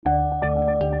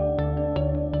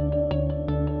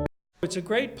It's a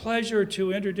great pleasure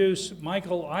to introduce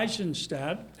Michael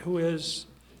Eisenstadt, who is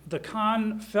the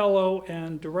Kahn Fellow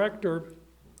and Director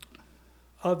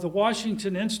of the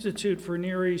Washington Institute for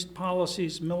Near East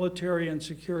Policy's Military and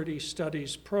Security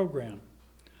Studies program.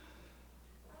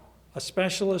 A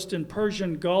specialist in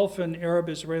Persian Gulf and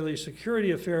Arab-Israeli security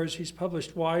affairs, he's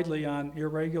published widely on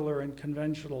irregular and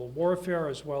conventional warfare,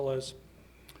 as well as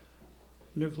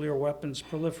nuclear weapons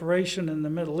proliferation in the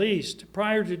Middle East.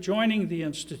 Prior to joining the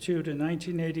Institute in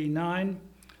 1989,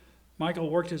 Michael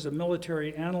worked as a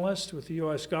military analyst with the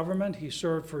U.S. government. He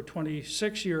served for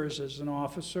 26 years as an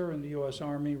officer in the U.S.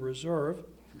 Army Reserve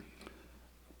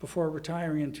before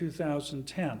retiring in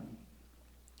 2010.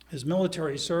 His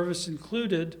military service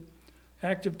included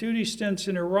active duty stints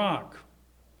in Iraq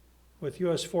with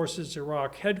U.S. Forces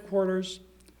Iraq Headquarters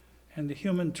and the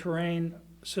Human Terrain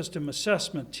System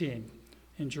Assessment Team,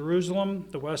 in Jerusalem,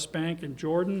 the West Bank, and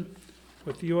Jordan,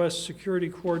 with the U.S. Security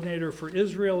Coordinator for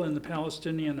Israel and the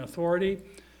Palestinian Authority,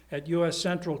 at U.S.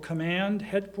 Central Command,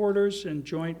 Headquarters, and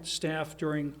Joint Staff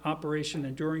during Operation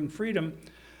Enduring Freedom,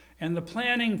 and the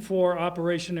planning for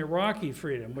Operation Iraqi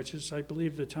Freedom, which is, I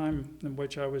believe, the time in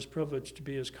which I was privileged to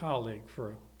be his colleague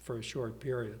for a short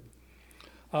period.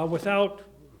 Without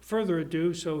further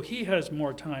ado, so he has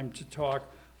more time to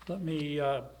talk, let me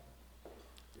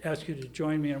ask you to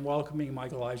join me in welcoming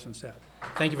Michael Eisenstadt.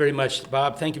 Thank you very much,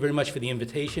 Bob. Thank you very much for the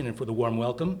invitation and for the warm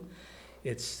welcome.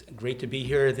 It's great to be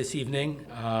here this evening.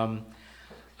 I'm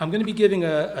going to be giving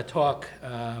a talk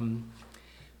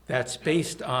that's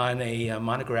based on a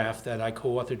monograph that I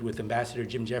co-authored with Ambassador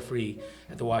Jim Jeffrey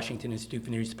at the Washington Institute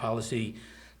for Near East Policy,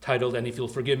 titled, and if you'll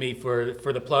forgive me for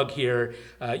the plug here,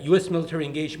 U.S. Military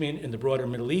Engagement in the Broader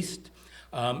Middle East.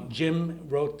 Jim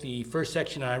wrote the first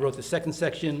section, and I wrote the second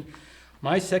section.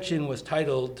 My section was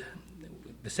titled,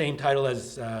 the same title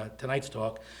as tonight's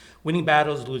talk, Winning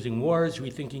Battles, Losing Wars,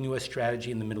 Rethinking U.S.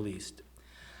 Strategy in the Middle East.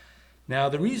 Now,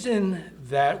 the reason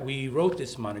that we wrote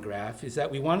this monograph is that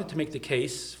we wanted to make the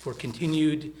case for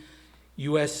continued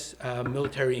U.S.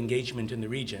 Military engagement in the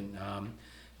region.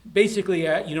 Basically,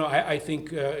 I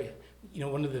think,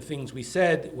 one of the things we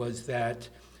said was that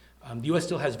the U.S.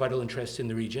 still has vital interests in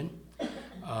the region,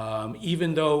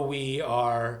 even though we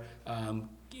are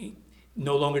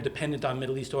no longer dependent on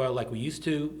Middle East oil like we used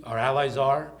to. Our allies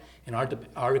are, and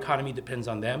our economy depends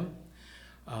on them.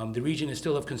 The region is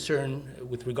still of concern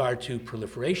with regard to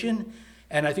proliferation,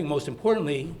 and I think most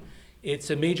importantly, it's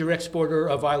a major exporter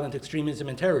of violent extremism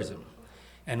and terrorism.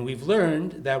 And we've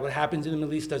learned that what happens in the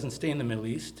Middle East doesn't stay in the Middle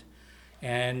East,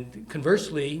 and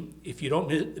conversely, if you don't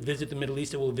visit the Middle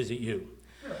East, it will visit you.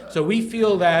 So we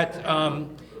feel that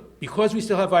because we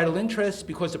still have vital interests,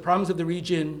 because the problems of the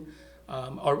region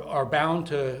are bound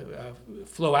to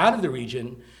flow out of the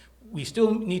region, we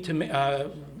still need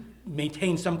to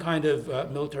maintain some kind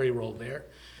of military role there.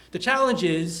 The challenge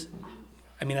is,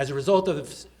 as a result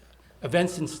of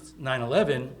events since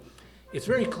 9/11, it's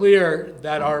very clear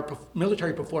that our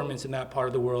military performance in that part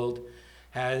of the world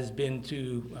has been,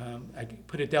 I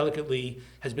put it delicately,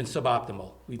 has been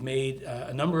suboptimal. We've made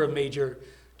a number of major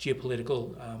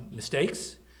geopolitical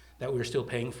mistakes that we're still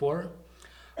paying for.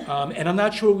 And I'm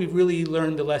not sure we've really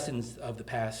learned the lessons of the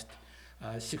past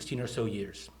 16 or so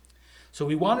years. So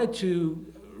we wanted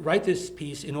to write this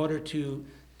piece in order to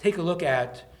take a look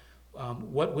at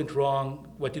what went wrong,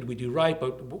 what did we do right,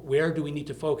 but where do we need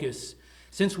to focus,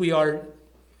 since we are,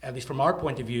 at least from our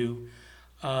point of view,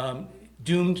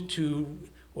 doomed to,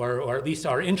 or at least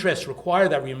our interests require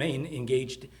that we remain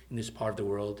engaged in this part of the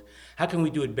world. How can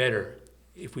we do it better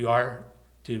if we are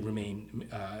to remain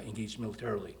engaged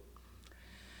militarily?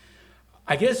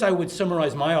 I guess I would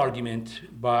summarize my argument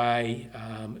by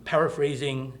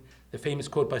paraphrasing the famous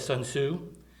quote by Sun Tzu: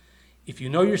 if you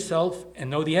know yourself and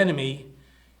know the enemy,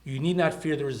 you need not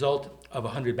fear the result of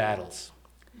 100 battles.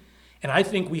 And I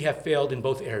think we have failed in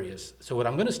both areas. So what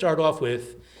I'm going to start off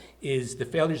with is the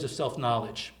failures of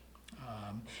self-knowledge.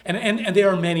 And there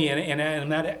are many, and I'm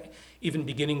not even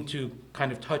beginning to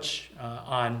kind of touch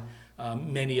on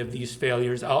many of these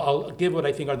failures. I'll give what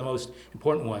I think are the most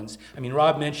important ones.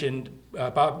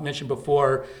 Bob mentioned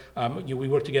before, we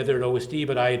worked together at OSD,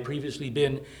 but I had previously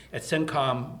been at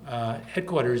CENTCOM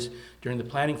headquarters during the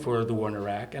planning for the war in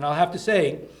Iraq. And I'll have to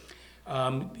say,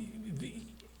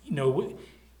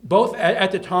 both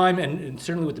at the time and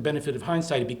certainly with the benefit of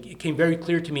hindsight, it became very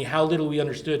clear to me how little we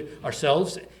understood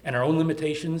ourselves and our own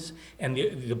limitations and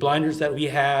the blinders that we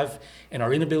have and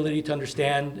our inability to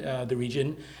understand the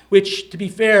region, which, to be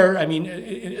fair,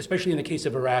 especially in the case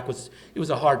of Iraq, it was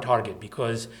a hard target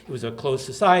because it was a closed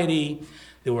society.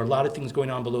 There were a lot of things going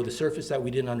on below the surface that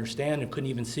we didn't understand and couldn't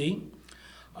even see.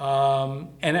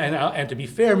 And to be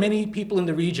fair, many people in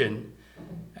the region,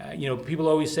 people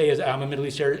always say, as I'm a Middle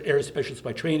East area specialist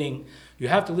by training, you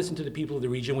have to listen to the people of the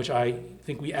region, which I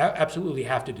think we absolutely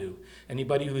have to do.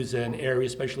 Anybody who's an area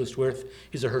specialist worth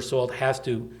his or her salt has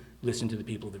to listen to the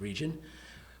people of the region.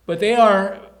 But they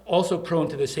are also prone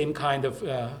to the same kind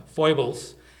of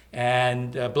foibles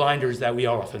and blinders that we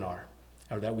often are,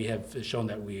 or that we have shown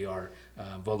that we are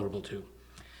vulnerable to.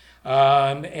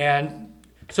 And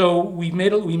so we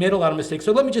made a lot of mistakes.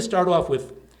 So let me just start off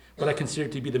with what I consider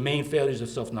to be the main failures of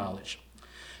self-knowledge.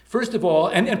 First of all,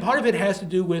 and part of it has to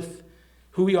do with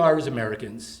who we are as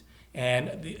Americans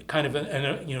and the kind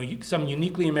of some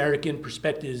uniquely American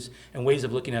perspectives and ways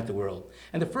of looking at the world.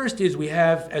 And the first is we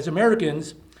have, as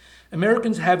Americans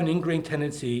have an ingrained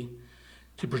tendency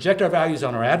to project our values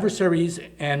on our adversaries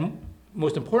and,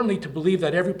 most importantly, to believe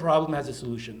that every problem has a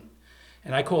solution.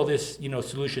 And I call this,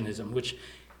 solutionism, which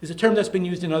is a term that's been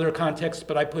used in other contexts,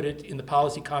 but I put it in the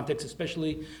policy context,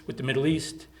 especially with the Middle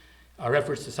East, our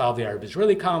efforts to solve the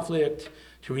Arab-Israeli conflict,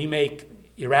 to remake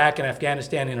Iraq and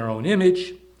Afghanistan in our own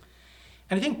image.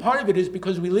 And I think part of it is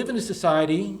because we live in a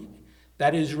society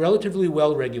that is relatively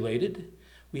well regulated.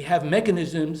 We have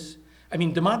mechanisms.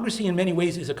 Democracy in many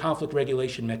ways is a conflict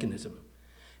regulation mechanism.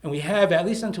 And we have, at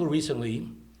least until recently,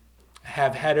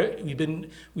 we've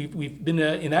been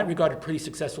in that regard a pretty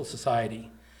successful society.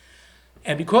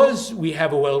 And because we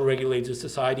have a well-regulated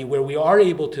society where we are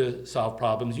able to solve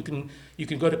problems, you can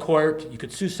go to court, you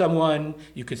could sue someone,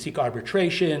 you could seek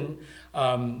arbitration,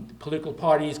 political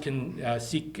parties can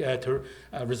seek to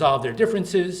resolve their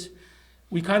differences.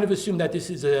 We kind of assume that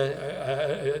this is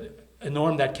a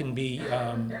norm that can be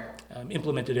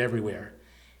implemented everywhere.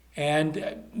 And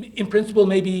in principle,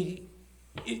 maybe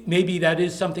that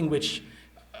is something which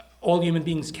all human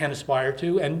beings can aspire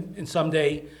to, and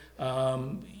someday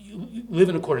live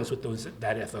in accordance with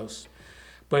that ethos.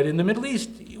 But in the Middle East,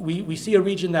 we see a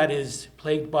region that is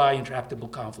plagued by intractable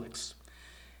conflicts.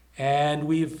 And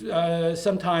we've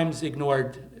sometimes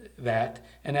ignored that,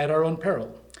 and at our own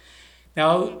peril.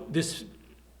 Now, this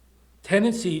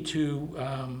tendency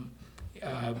to,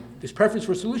 this preference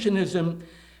for solutionism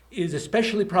is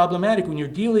especially problematic when you're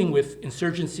dealing with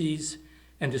insurgencies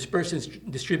and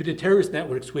distributed terrorist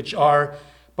networks, which are,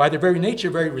 by their very nature,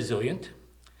 very resilient.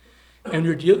 And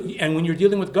when you're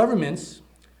dealing with governments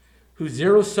whose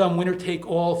zero-sum,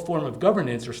 winner-take-all form of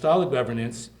governance or style of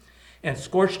governance and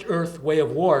scorched earth way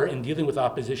of war in dealing with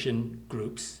opposition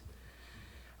groups,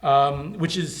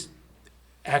 which is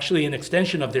actually an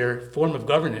extension of their form of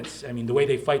governance. The way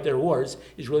they fight their wars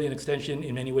is really an extension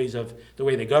in many ways of the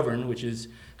way they govern, which is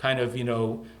kind of,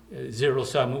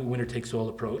 zero-sum, winner-takes-all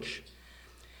approach.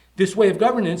 This way of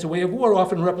governance, a way of war,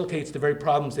 often replicates the very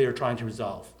problems they are trying to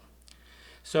resolve.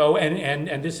 So,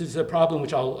 and this is a problem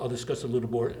which I'll discuss a little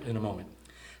more in a moment.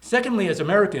 Secondly, as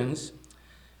Americans,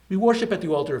 we worship at the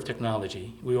altar of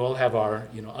technology. We all have our,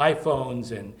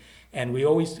 iPhones, and we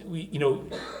always,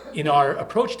 in our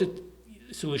approach to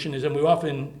solutionism, we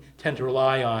often tend to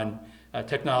rely on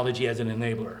technology as an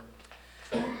enabler.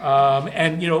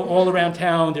 All around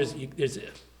town, there's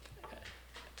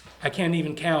I can't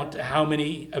even count how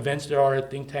many events there are at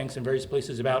think tanks and various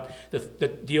places about the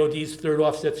DoD's third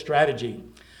offset strategy,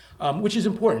 which is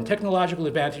important. Technological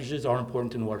advantages are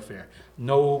important in warfare,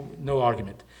 no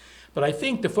argument. But I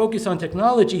think the focus on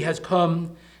technology has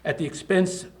come at the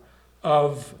expense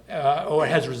of, or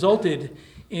has resulted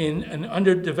in an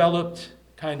underdeveloped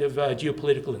kind of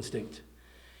geopolitical instinct.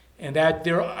 And that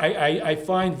I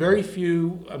find very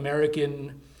few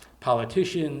American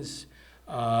politicians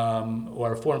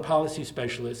or foreign policy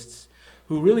specialists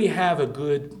who really have a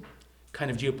good kind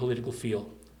of geopolitical feel.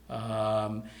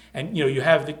 You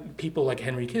have the people like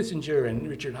Henry Kissinger and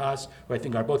Richard Haas, who I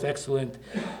think are both excellent.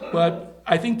 But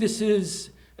I think this is,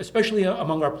 especially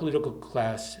among our political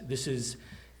class, this is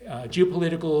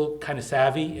geopolitical kind of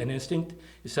savvy and instinct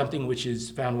is something which is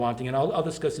found wanting. And I'll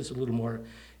discuss this a little more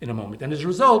in a moment. And as a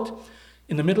result,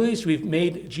 in the Middle East, we've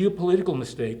made geopolitical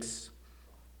mistakes.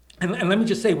 And let me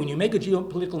just say, when you make a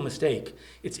geopolitical mistake,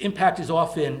 its impact is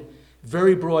often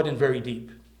very broad and very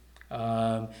deep.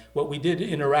 What we did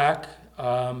in Iraq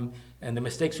and the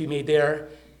mistakes we made there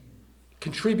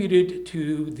contributed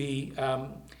to the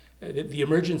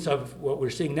emergence of what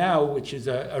we're seeing now, which is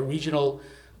a regional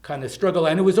kind of struggle.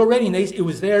 And it was already it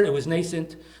was there, it was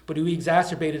nascent, but we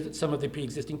exacerbated some of the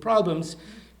pre-existing problems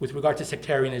with regard to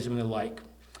sectarianism and the like.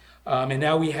 And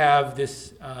now we have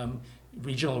this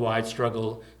regional-wide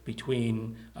struggle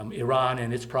between Iran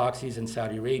and its proxies and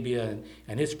Saudi Arabia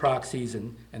and its proxies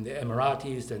and the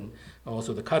Emiratis, and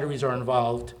also the Qataris are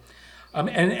involved.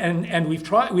 And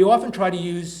we often try to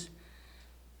use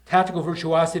tactical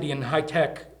virtuosity and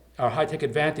our high-tech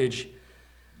advantage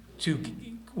to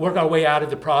work our way out of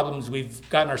the problems we've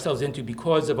gotten ourselves into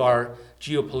because of our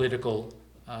geopolitical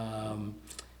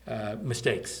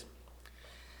mistakes.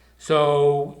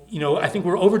 So, I think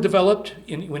we're overdeveloped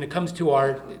when it comes to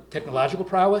our technological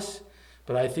prowess,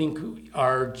 but I think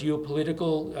our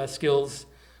geopolitical skills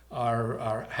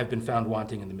have been found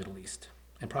wanting in the Middle East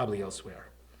and probably elsewhere.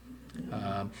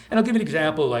 And I'll give you an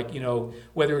example,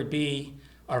 whether it be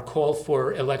our call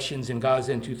for elections in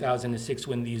Gaza in 2006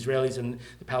 when the Israelis and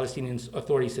the Palestinian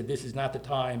Authority said this is not the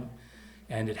time,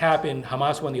 and it happened.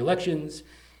 Hamas won the elections.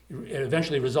 It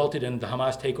eventually resulted in the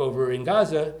Hamas takeover in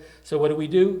Gaza. So what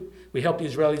do? We helped the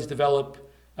Israelis develop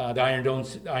the Iron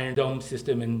Dome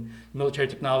system and military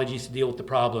technologies to deal with the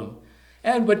problem.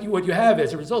 And what you have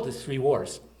as a result is 3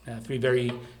 wars, 3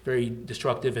 very, very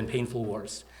destructive and painful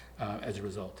wars as a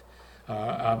result.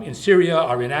 In Syria,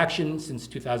 our inaction since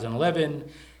 2011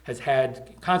 has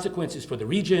had consequences for the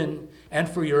region and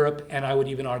for Europe, and I would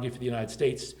even argue for the United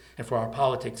States and for our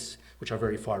politics, which are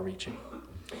very far-reaching.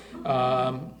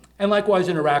 And likewise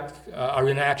in Iraq, our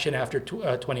inaction after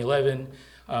 2011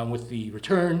 with the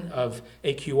return of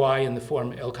AQI in the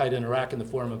form, Al-Qaeda in Iraq in the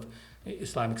form of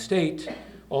Islamic State,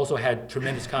 also had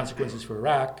tremendous consequences for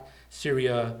Iraq,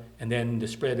 Syria, and then the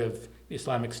spread of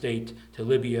Islamic State to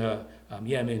Libya,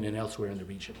 Yemen, and elsewhere in the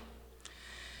region.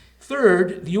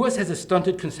 Third, the U.S. has a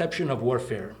stunted conception of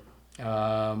warfare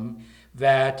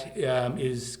that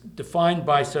is defined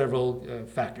by several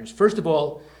factors. First of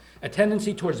all, a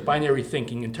tendency towards binary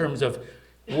thinking in terms of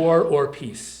war or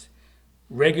peace,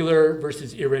 regular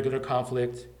versus irregular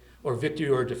conflict, or victory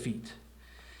or defeat.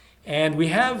 And we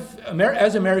have,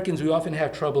 as Americans, we often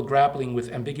have trouble grappling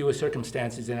with ambiguous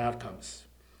circumstances and outcomes,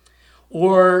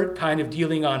 or kind of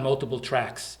dealing on multiple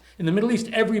tracks. In the Middle East,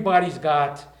 everybody's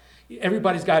got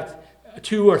a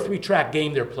 2 or 3 track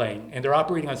game they're playing, and they're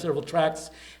operating on several tracks,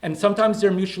 and sometimes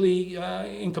they're mutually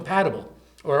incompatible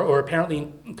or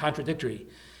apparently contradictory.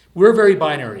 We're very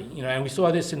binary, and we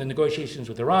saw this in the negotiations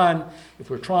with Iran. If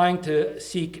we're trying to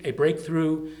seek a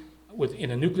breakthrough in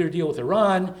a nuclear deal with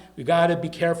Iran, we've got to be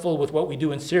careful with what we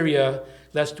do in Syria,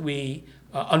 lest we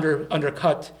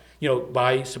undercut,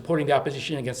 by supporting the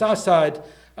opposition against Assad,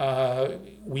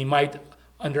 we might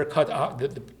undercut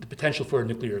the potential for a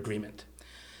nuclear agreement.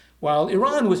 While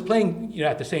Iran was playing,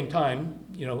 at the same time,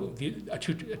 a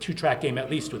two-track game at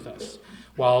least with us,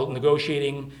 while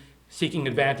negotiating, seeking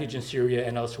advantage in Syria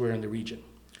and elsewhere in the region.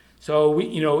 So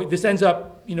this ends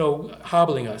up,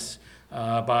 hobbling us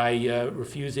by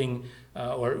refusing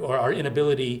or our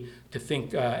inability to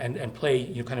think and play,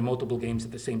 kind of multiple games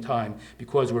at the same time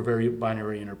because we're very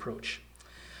binary in our approach.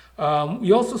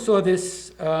 We also saw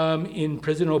this in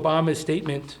President Obama's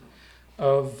statement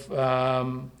of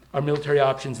our military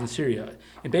options in Syria.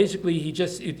 And basically,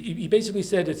 he basically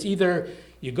said it's either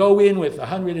you go in with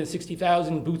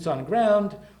 160,000 boots on the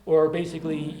ground, or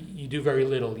basically you do very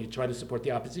little. You try to support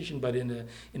the opposition, but in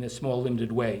a small,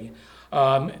 limited way.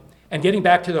 And getting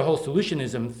back to the whole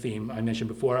solutionism theme I mentioned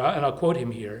before, and I'll quote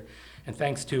him here, and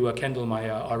thanks to Kendall, my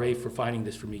RA, for finding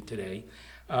this for me today.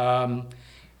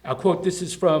 I'll quote, this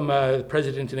is from the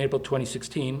president in April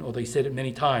 2016, although he said it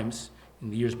many times in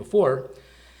the years before.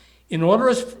 In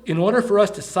order for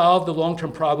us to solve the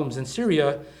long-term problems in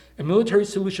Syria, a military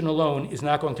solution alone is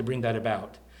not going to bring that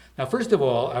about. Now, first of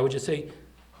all, I would just say,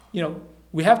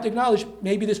 we have to acknowledge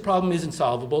maybe this problem isn't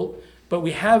solvable, but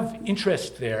we have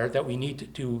interest there that we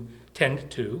need to tend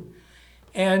to.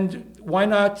 And why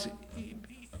not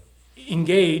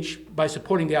engage by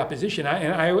supporting the opposition?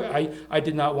 I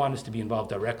did not want us to be involved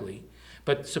directly,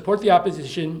 but support the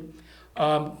opposition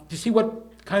to see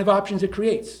what kind of options it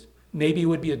creates. Maybe it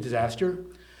would be a disaster,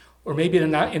 or maybe it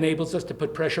enables us to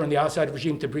put pressure on the Assad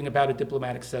regime to bring about a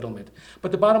diplomatic settlement.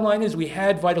 But the bottom line is we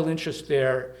had vital interests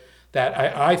there that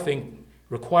I think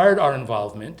required our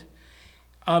involvement.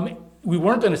 We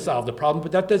weren't going to solve the problem,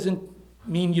 but that doesn't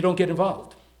mean you don't get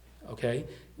involved, okay?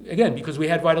 Again, because we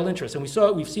had vital interests. And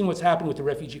we've seen what's happened with the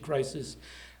refugee crisis,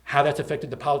 how that's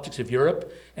affected the politics of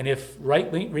Europe. And if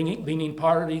right-leaning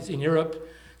parties in Europe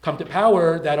come to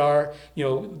power that are,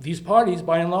 these parties,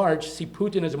 by and large, see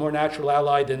Putin as a more natural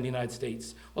ally than the United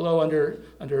States. Although under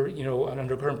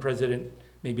current president,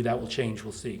 maybe that will change,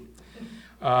 we'll see.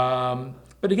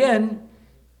 But again,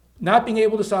 not being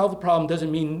able to solve the problem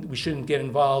doesn't mean we shouldn't get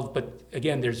involved, but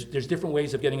again, there's different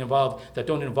ways of getting involved that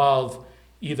don't involve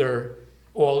either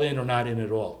all in or not in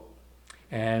at all.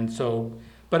 And so,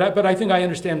 but I think I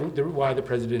understand why the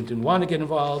president didn't want to get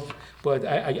involved, but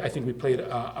I think we paid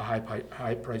a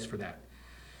high price for that.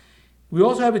 We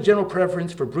also have a general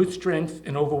preference for brute strength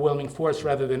and overwhelming force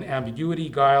rather than ambiguity,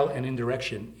 guile, and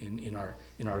indirection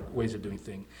in in our ways of doing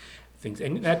things.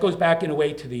 And that goes back in a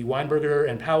way to the Weinberger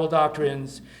and Powell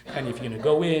doctrines, and if you're going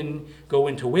to go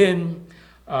in to win.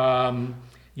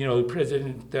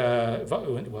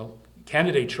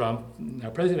 Candidate Trump, now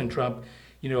President Trump,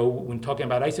 when talking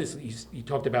about ISIS, he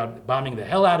talked about bombing the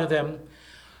hell out of them.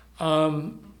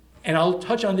 And I'll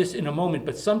touch on this in a moment,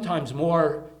 but sometimes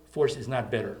more force is not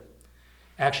better.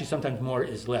 Actually, sometimes more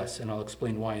is less, and I'll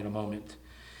explain why in a moment.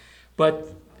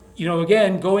 But,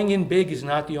 again, going in big is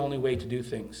not the only way to do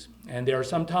things. And there are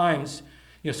some times,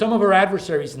 some of our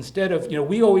adversaries, instead of,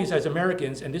 we always, as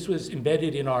Americans, and this was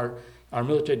embedded in our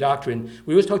military doctrine,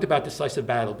 we always talked about decisive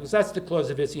battle, because that's the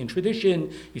Clausewitzian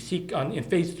tradition. You seek, in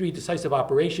phase 3, decisive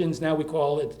operations, now we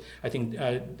call it, I think,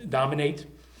 dominate.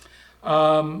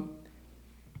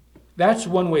 That's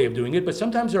one way of doing it, but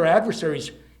sometimes our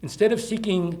adversaries, instead of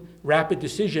seeking rapid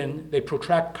decision, they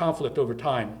protract conflict over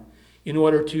time in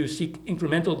order to seek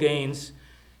incremental gains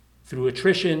through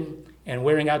attrition and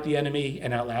wearing out the enemy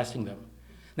and outlasting them.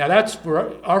 Now that's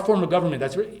for our form of government.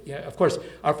 Of course,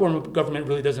 our form of government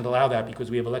really doesn't allow that because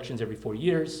we have elections every 4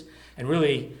 years, and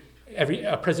really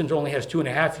a president only has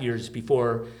 2.5 years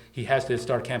before he has to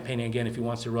start campaigning again if he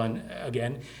wants to run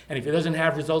again. And if he doesn't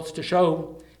have results to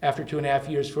show after 2.5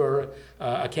 years for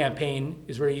a campaign,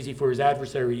 it's very easy for his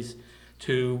adversaries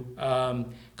to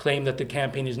claim that the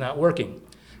campaign is not working.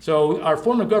 So our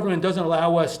form of government doesn't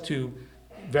allow us to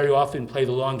very often play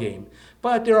the long game.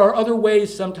 But there are other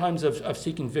ways sometimes of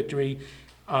seeking victory,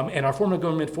 and our form of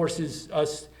government forces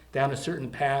us down a certain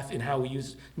path in how we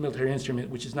use the military instrument,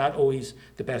 which is not always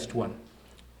the best one.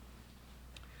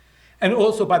 And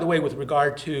also, by the way, with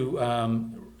regard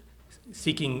to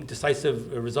seeking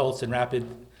decisive results and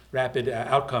rapid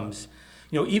outcomes,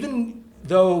 even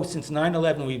though since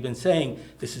 9/11 we've been saying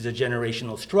this is a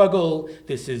generational struggle,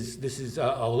 this is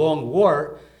a long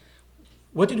war.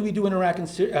 What did we do in Iraq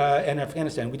and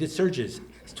Afghanistan? We did surges.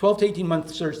 It's 12 to 18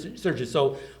 month surges.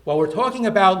 So while we're talking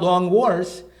about long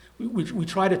wars, we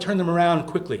try to turn them around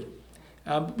quickly.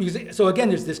 So again,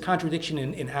 there's this contradiction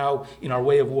in our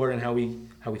way of war and how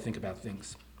we think about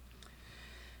things.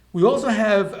 We also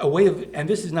have a way of, and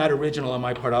this is not original on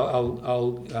my part.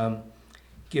 I'll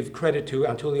give credit to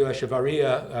Antonio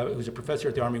Echevarria, who's a professor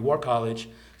at the Army War College.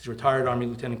 He's a retired Army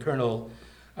lieutenant colonel.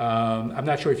 I'm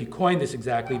not sure if he coined this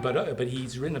exactly, but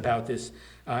he's written about this,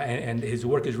 and his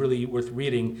work is really worth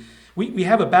reading. We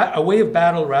have a way of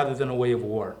battle rather than a way of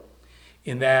war,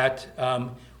 in that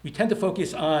we tend to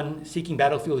focus on seeking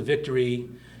battlefield victory,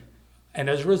 and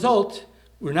as a result,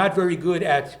 we're not very good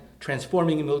at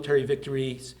transforming military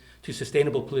victories to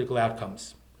sustainable political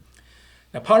outcomes.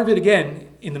 Now, part of it, again,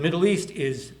 in the Middle East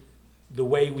is the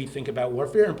way we think about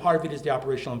warfare, and part of it is the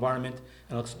operational environment,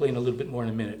 and I'll explain a little bit more in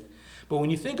a minute. But when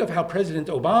you think of how President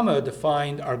Obama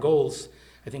defined our goals,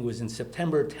 I think it was in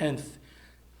September 10th,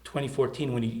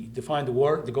 2014, when he defined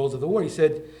the goals of the war, he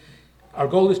said, our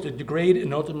goal is to degrade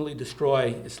and ultimately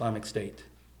destroy Islamic State.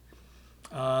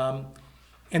 And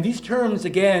these terms,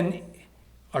 again,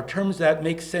 are terms that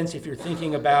make sense if you're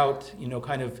thinking about,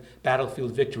 kind of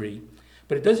battlefield victory.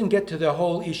 But it doesn't get to the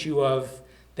whole issue of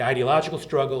the ideological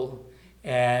struggle.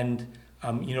 And,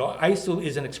 ISIL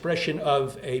is an expression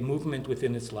of a movement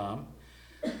within Islam,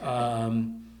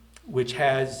 which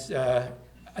has a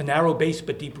narrow base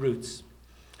but deep roots.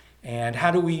 And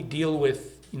how do we deal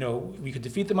with, we could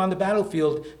defeat them on the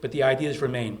battlefield, but the ideas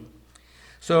remain.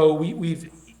 So we've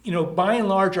by and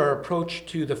large, our approach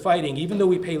to the fighting, even though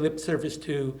we pay lip service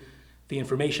to the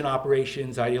information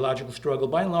operations, ideological struggle,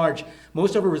 by and large,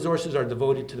 most of our resources are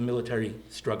devoted to the military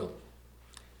struggle.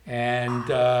 And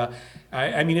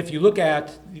if you look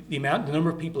at the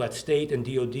number of people at state and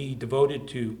DOD devoted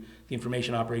to the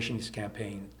information operations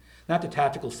campaign, not the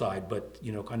tactical side, but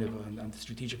kind of on the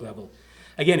strategic level.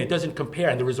 Again, it doesn't compare,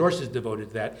 and the resources devoted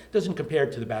to that doesn't compare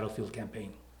to the battlefield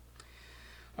campaign.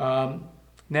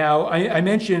 Now, I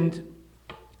mentioned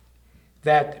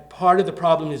that part of the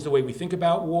problem is the way we think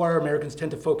about war. Americans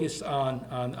tend to focus on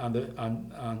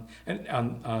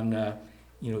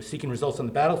seeking results on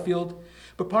the battlefield.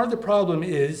 But part of the problem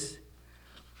is,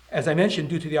 as I mentioned,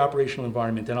 due to the operational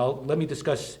environment. And let me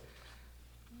discuss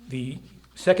the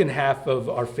second half of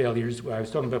our failures. I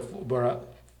was talking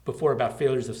before about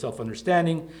failures of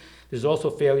self-understanding. There's also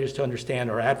failures to understand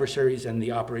our adversaries and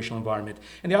the operational environment.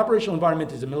 And the operational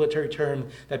environment is a military term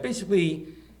that basically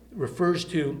refers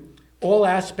to all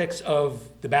aspects of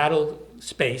the battle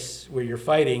space where you're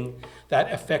fighting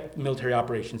that affect military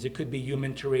operations. It could be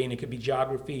human terrain, it could be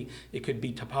geography, it could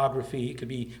be topography, it could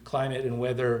be climate and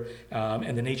weather,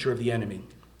 and the nature of the enemy.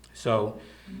 So,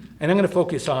 and I'm going to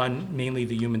focus on mainly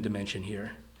the human dimension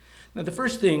here. Now, the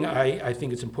first thing I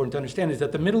think it's important to understand is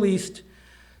that the Middle East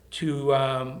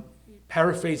to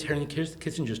paraphrase Henry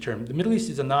Kissinger's term, the Middle East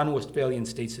is a non-Westphalian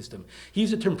state system. He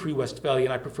used the term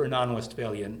pre-Westphalian, I prefer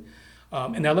non-Westphalian.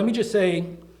 And now let me just say,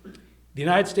 the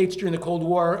United States during the Cold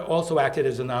War also acted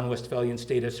as a non-Westphalian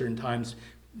state at certain times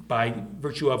by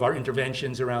virtue of our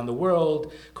interventions around the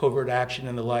world, covert action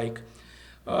and the like.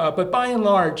 But by and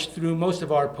large, through most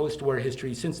of our post-war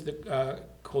history, since the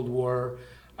Cold War,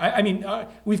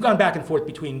 we've gone back and forth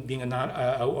between being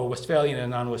a Westphalian and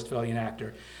a non-Westphalian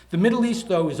actor. The Middle East,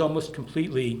 though, is almost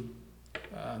completely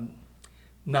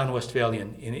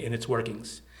non-Westphalian in its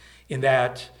workings, in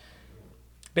that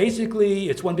basically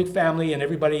it's one big family and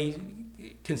everybody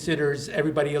considers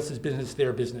everybody else's business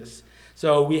their business.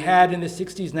 So we had in the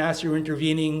 60s Nasser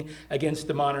intervening against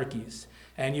the monarchies.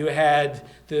 And you had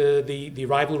the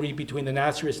rivalry between the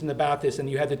Nasserists and the Baathists, and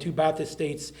you had the two Baathist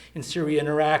states in Syria and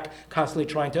Iraq constantly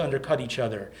trying to undercut each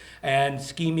other and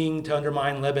scheming to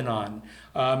undermine Lebanon,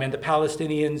 and the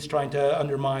Palestinians trying to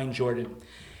undermine Jordan.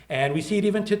 And we see it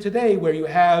even to today, where you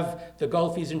have the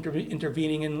Gulfis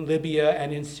intervening in Libya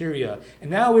and in Syria.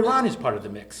 And now Iran is part of the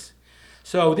mix.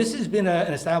 So this has been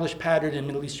an established pattern in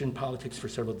Middle Eastern politics for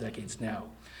several decades now.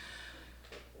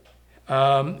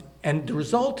 And the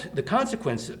result, the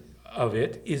consequence of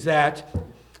it is that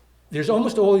there's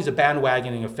almost always a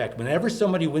bandwagoning effect. Whenever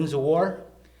somebody wins a war,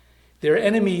 their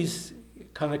enemies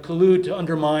kind of collude to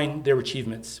undermine their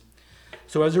achievements.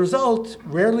 So as a result,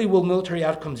 rarely will military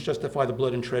outcomes justify the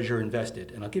blood and treasure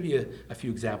invested. And I'll give you a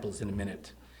few examples in a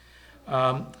minute.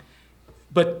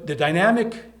 But the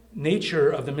dynamic nature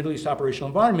of the Middle East operational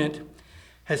environment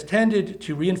has tended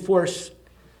to reinforce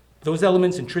those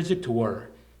elements intrinsic to war,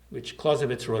 which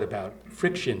Clausewitz wrote about,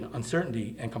 friction,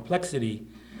 uncertainty, and complexity,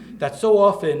 that so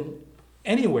often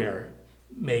anywhere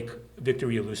make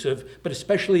victory elusive, but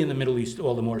especially in the Middle East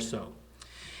all the more so.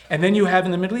 And then you have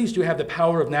in the Middle East, you have the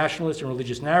power of nationalist and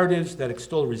religious narratives that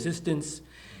extol resistance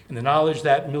and the knowledge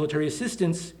that military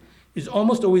assistance is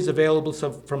almost always available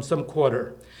from some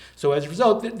quarter. So as a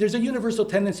result, there's a universal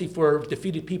tendency for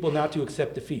defeated people not to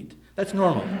accept defeat. That's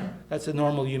normal. That's a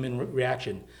normal human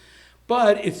reaction.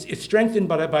 But it's strengthened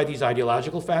by these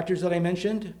ideological factors that I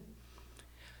mentioned,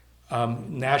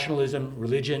 nationalism,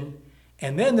 religion,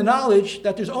 and then the knowledge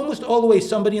that there's almost always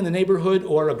somebody in the neighborhood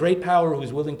or a great power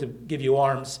who's willing to give you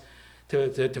arms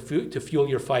to fuel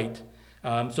your fight.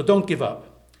 So don't give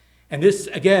up. And this,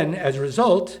 again, as a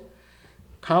result,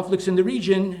 conflicts in the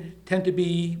region tend to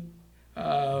be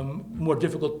more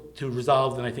difficult to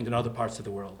resolve than I think in other parts of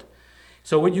the world.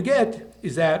 So what you get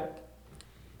is that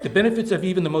the benefits of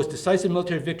even the most decisive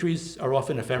military victories are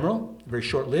often ephemeral, very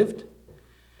short-lived.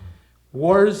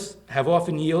 Wars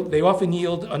often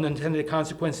yield unintended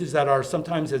consequences that are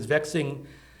sometimes as vexing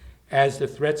as the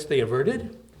threats they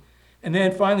averted. And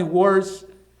then finally, wars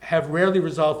have rarely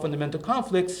resolved fundamental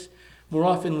conflicts, more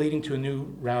often leading to a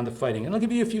new round of fighting. And I'll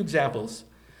give you a few examples.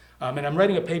 And I'm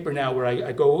writing a paper now where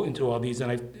I go into all these,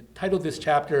 and I've titled this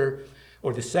chapter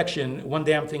or this section, One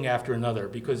Damn Thing After Another,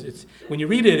 because it's when you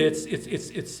read it,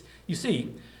 it's you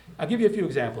see. I'll give you a few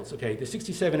examples, okay? The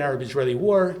 67 Arab-Israeli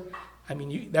War,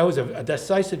 that was a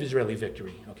decisive Israeli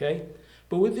victory, okay?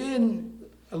 But within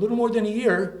a little more than a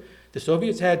year, the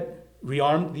Soviets had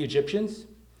rearmed the Egyptians.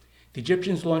 The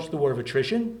Egyptians launched the war of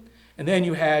attrition. And then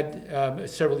you had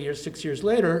 6 years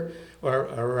later,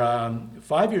 or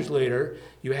 5 years later,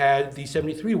 you had the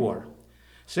 73 war.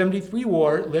 73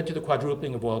 war led to the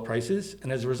quadrupling of oil prices,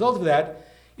 and as a result of that,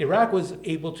 Iraq was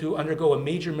able to undergo a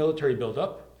major military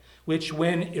buildup, which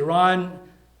when Iran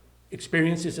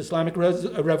experienced its Islamic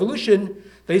revolution,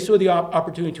 they saw the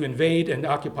opportunity to invade and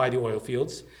occupy the oil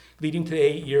fields, leading to the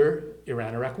 8-year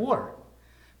Iran-Iraq war.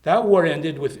 That war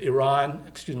ended with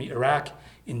Iraq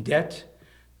in debt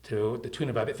to the tune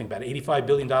of about $85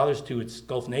 billion to its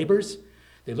Gulf neighbors.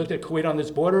 They looked at Kuwait on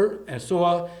this border and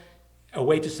saw a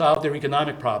way to solve their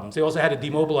economic problems. They also had to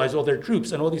demobilize all their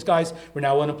troops, and all these guys were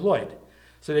now unemployed.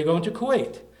 So they go into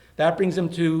Kuwait. That brings them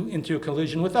into a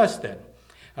collision with us then.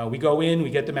 We go in, we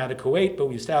get them out of Kuwait, but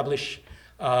we establish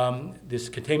this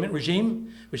containment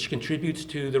regime, which contributes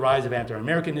to the rise of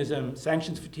anti-Americanism,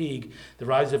 sanctions fatigue, the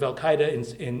rise of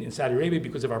Al-Qaeda in Saudi Arabia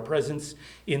because of our presence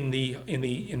in the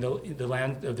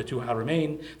land of the two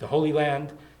Haramain, the Holy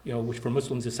Land, which for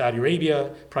Muslims is Saudi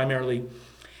Arabia primarily.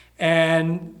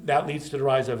 And that leads to the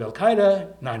rise of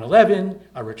Al-Qaeda, 9/11,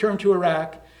 a return to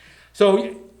Iraq.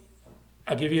 So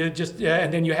I'll give you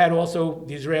and then you had also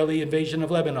the Israeli invasion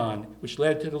of Lebanon, which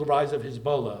led to the rise of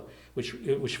Hezbollah,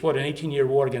 which fought an 18-year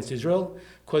war against Israel,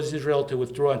 caused Israel to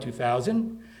withdraw in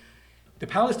 2000. The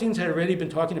Palestinians had already been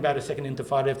talking about a second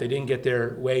intifada if they didn't get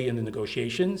their way in the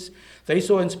negotiations. They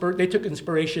took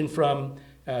inspiration from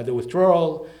the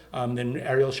withdrawal. Then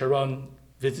Ariel Sharon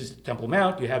visits to Temple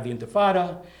Mount, you have the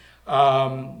Intifada,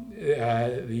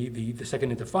 the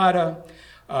Second Intifada,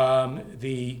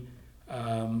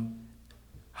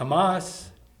 Hamas,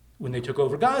 when they took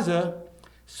over Gaza,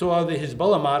 saw the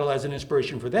Hezbollah model as an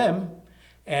inspiration for them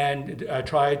and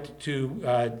tried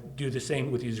to do the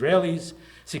same with the Israelis,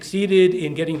 succeeded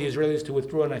in getting the Israelis to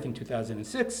withdraw in, I think,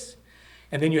 2006.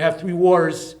 And then you have 3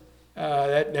 wars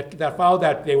that followed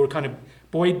that. They were kind of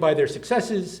buoyed by their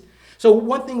successes. So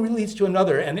one thing really leads to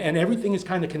another, and everything is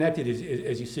kind of connected,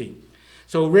 as you see.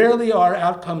 So rarely are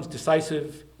outcomes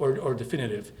decisive or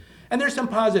definitive. And there's some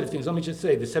positive things. Let me just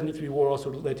say, the 73 war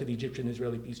also led to the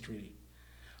Egyptian-Israeli peace treaty.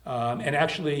 And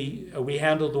actually, we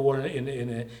handled the war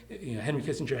Henry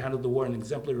Kissinger handled the war in an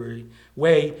exemplary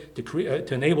way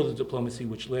to enable the diplomacy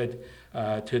which led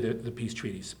to the peace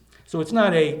treaties. So it's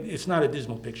not a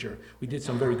dismal picture. We did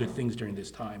some very good things during this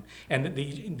time. And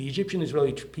the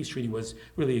Egyptian-Israeli peace treaty was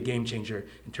really a game changer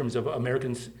in terms of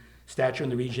Americans' stature in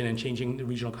the region and changing the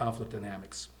regional conflict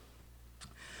dynamics.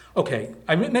 Okay,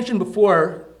 I mentioned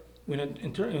before,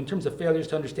 in terms of failures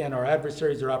to understand our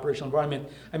adversaries, their operational environment,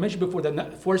 I mentioned before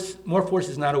that more force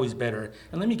is not always better.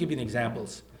 And let me give you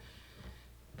examples.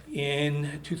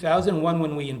 In 2001,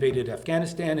 when we invaded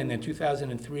Afghanistan, and then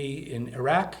 2003 in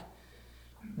Iraq,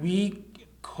 we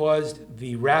caused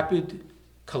the rapid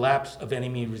collapse of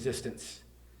enemy resistance,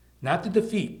 not the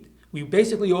defeat. We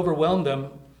basically overwhelmed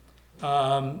them,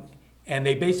 and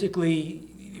they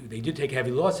did take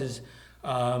heavy losses,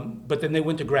 but then they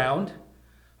went to ground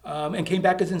and came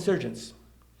back as insurgents.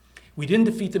 We didn't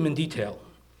defeat them in detail,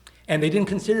 and they didn't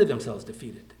consider themselves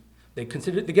defeated.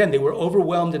 They were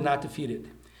overwhelmed and not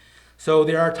defeated. So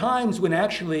there are times when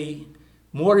actually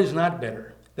more is not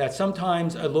better, that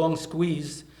sometimes a long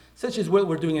squeeze, such as what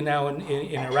we're doing now in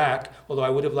Iraq, although I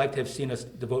would have liked to have seen us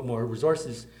devote more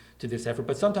resources to this effort,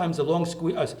 but sometimes a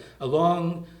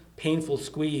long painful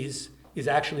squeeze is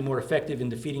actually more effective in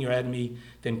defeating your enemy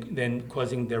than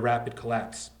causing their rapid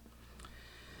collapse.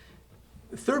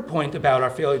 The third point about our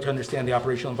failure to understand the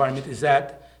operational environment is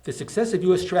that the success of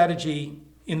U.S. strategy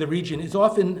in the region is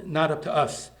often not up to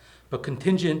us, but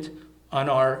contingent on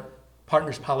our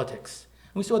partners' politics.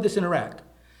 And we saw this in Iraq.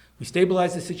 We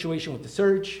stabilized the situation with the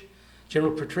surge.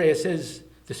 General Petraeus says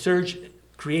the surge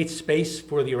creates space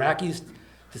for the Iraqis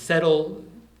to settle,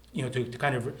 to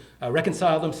kind of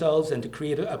reconcile themselves and to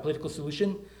create a political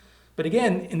solution. But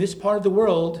again, in this part of the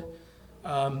world,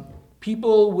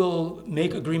 people will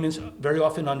make agreements very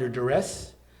often under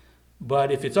duress.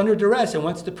 But if it's under duress and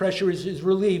once the pressure is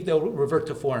relieved, they'll revert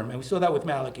to form. And we saw that with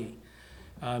Maliki.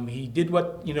 He did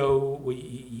what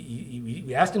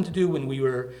we asked him to do when we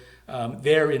were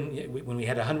there when we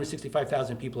had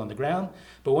 165,000 people on the ground.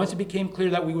 But once it became clear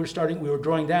that we were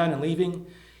drawing down and leaving,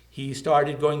 he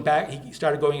started going back. He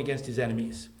started going against his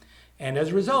enemies, and as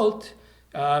a result,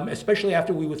 especially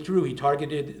after we withdrew, he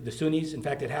targeted the Sunnis. In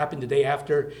fact, it happened the day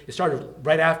after. It started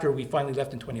right after we finally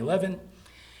left in 2011,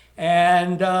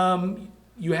 and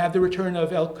you have the return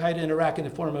of Al Qaeda in Iraq in the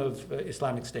form of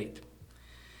Islamic State.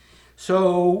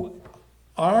 So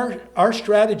our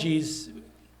strategies,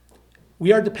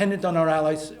 we are dependent on our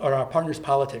allies or our partners'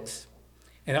 politics,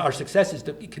 and our success is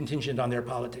contingent on their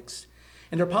politics.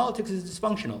 And their politics is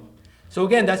dysfunctional. So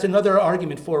again, that's another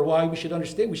argument for why we should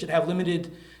have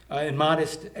limited and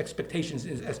modest expectations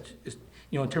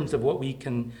in terms of what we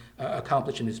can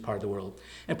accomplish in this part of the world.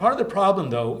 And part of the problem,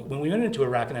 though, when we went into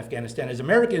Iraq and Afghanistan, as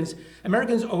Americans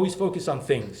always focus on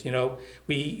things. To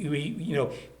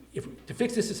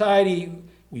fix the society,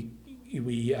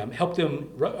 we help them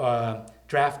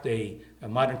draft a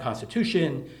modern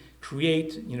constitution,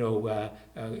 create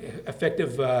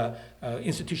effective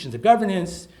institutions of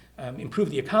governance,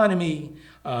 improve the economy,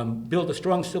 build a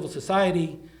strong civil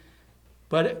society.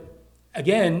 But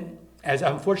again, as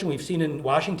unfortunately we've seen in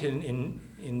Washington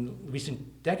in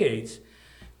recent decades,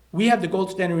 we have the gold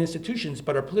standard institutions,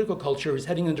 but our political culture is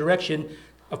heading in the direction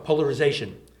of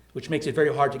polarization, which makes it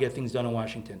very hard to get things done in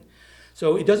Washington.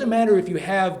 So it doesn't matter if you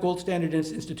have gold standard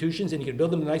institutions and you can build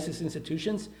them the nicest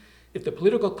institutions, if the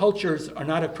political cultures are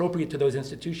not appropriate to those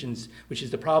institutions, which is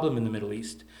the problem in the Middle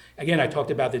East. Again, I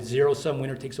talked about the zero-sum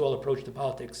winner-takes-all approach to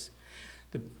politics.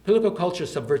 The political culture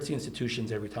subverts the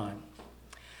institutions every time.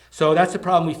 So that's the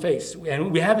problem we face.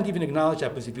 And we haven't even acknowledged that,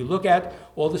 because if you look at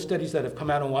all the studies that have come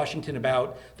out in Washington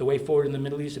about the way forward in the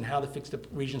Middle East and how to fix the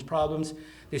region's problems,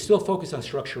 they still focus on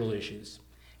structural issues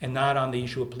and not on the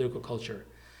issue of political culture.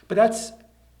 But that's,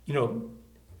 in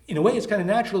a way it's kind of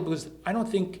natural, because I don't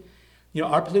think,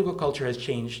 our political culture has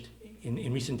changed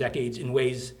in recent decades in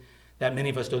ways that many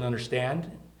of us don't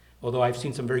understand. Although I've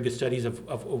seen some very good studies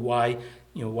of why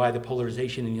the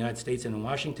polarization in the United States and in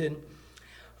Washington.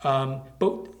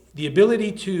 But the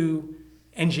ability to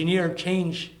engineer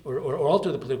change or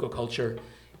alter the political culture,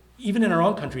 even in our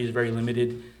own country, is very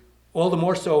limited, all the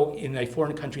more so in a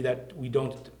foreign country that we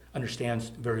don't understand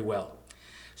very well.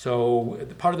 So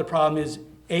part of the problem is,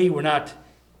 A, we're not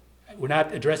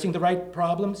addressing the right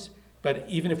problems, but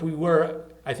even if we were,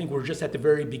 I think we're just at the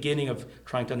very beginning of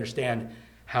trying to understand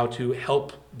how to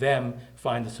help them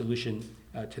find the solution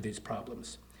to these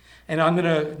problems. And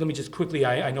let me just quickly,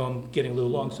 I know I'm getting a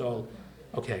little long, so,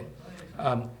 okay.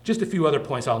 Just a few other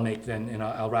points I'll make then, and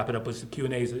I'll wrap it up, because the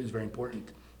Q&A is very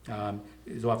important.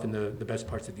 Is often the best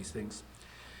parts of these things.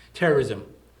 Terrorism.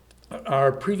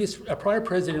 Our prior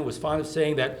president was fond of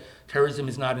saying that terrorism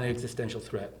is not an existential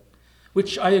threat,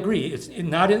 which I agree. It's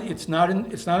not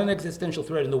an existential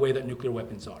threat in the way that nuclear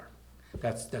weapons are.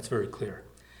 That's very clear.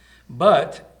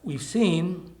 But we've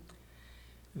seen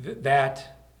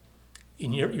that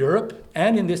in Europe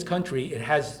and in this country, it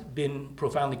has been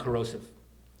profoundly corrosive.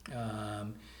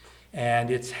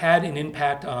 And it's had an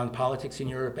impact on politics in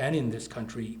Europe and in this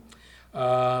country,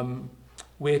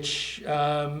 which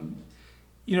are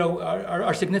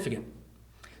significant.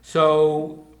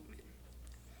 So,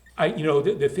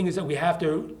 the thing is that we have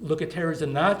to look at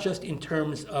terrorism not just in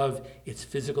terms of its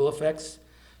physical effects,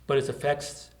 but its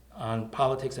effects on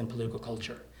politics and political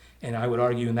culture. And I would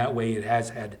argue in that way it has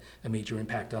had a major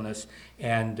impact on us,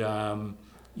 and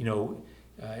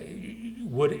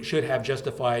should have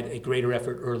justified a greater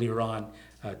effort earlier on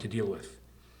to deal with.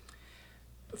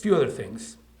 A few other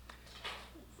things.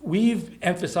 We've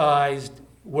emphasized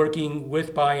working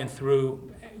with, by, and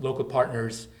through local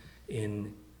partners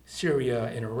in Syria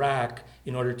and Iraq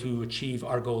in order to achieve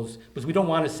our goals, because we don't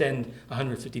want to send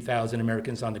 150,000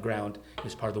 Americans on the ground in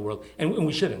this part of the world, and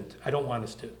we shouldn't. I don't want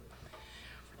us to.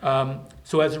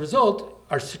 So as a result,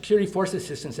 our security force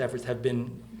assistance efforts have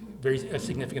been a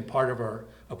significant part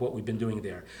of what we've been doing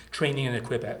there, training and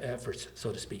equip efforts,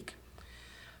 so to speak.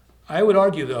 I would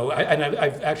argue, though,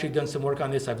 I've actually done some work on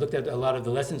this. I've looked at a lot of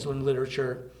the lessons learned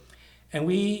literature, and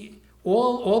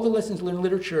all the lessons learned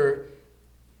literature,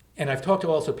 and I've talked to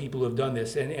also people who have done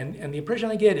this, and the impression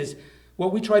I get is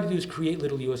what we try to do is create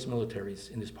little U.S.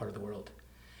 militaries in this part of the world,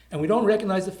 and we don't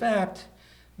recognize the fact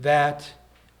that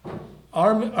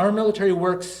our military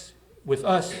works with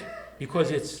us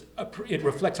because it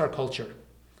reflects our culture.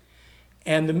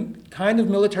 And the kind of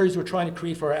militaries we're trying to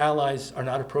create for our allies are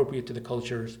not appropriate to the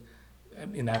cultures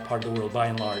in that part of the world, by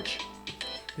and large.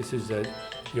 This is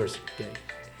yours, Gay.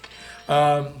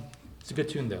 It's a good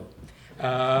tune, though.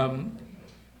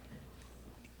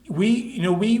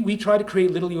 We try to create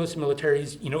little U.S.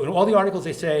 militaries. In all the articles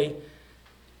they say,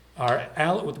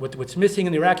 what's missing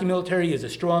in the Iraqi military is a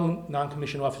strong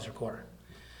non-commissioned officer corps.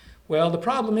 Well, the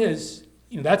problem is,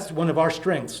 that's one of our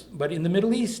strengths. But in the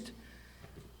Middle East,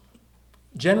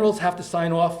 generals have to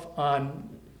sign off on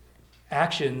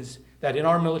actions that in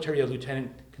our military a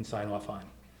lieutenant can sign off on.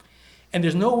 And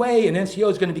there's no way an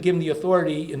NCO is going to be given the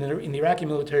authority in the Iraqi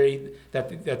military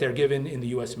that they're given in the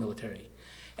U.S. military.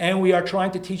 And we are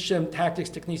trying to teach them tactics,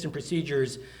 techniques, and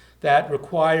procedures that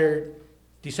require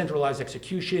decentralized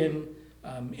execution,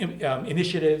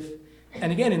 initiative.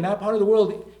 And again, in that part of the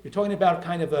world, you're talking about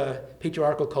kind of a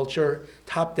patriarchal culture,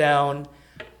 top down.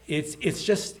 It's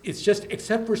just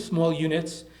except for small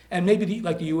units, and maybe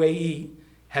like the UAE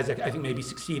has, I think, maybe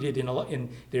succeeded in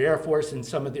their Air Force and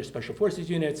some of their Special Forces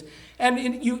units.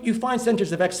 And you find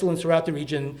centers of excellence throughout the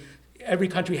region. Every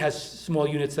country has small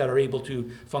units that are able to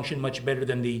function much better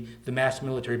than the mass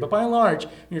military. But by and large,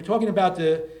 when you're talking about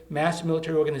the mass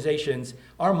military organizations,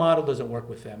 our model doesn't work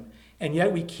with them. And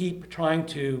yet we keep trying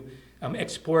to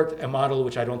export a model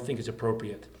which I don't think is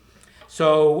appropriate.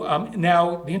 So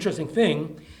now the interesting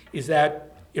thing is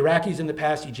that Iraqis in the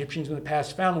past, Egyptians in the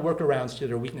past, found workarounds to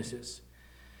their weaknesses.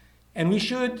 And we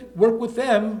should work with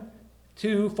them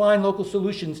to find local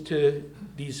solutions to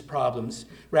these problems,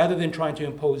 rather than trying to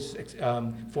impose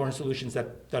foreign solutions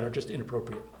that are just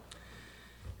inappropriate.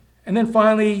 And then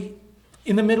finally,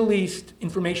 in the Middle East,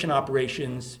 information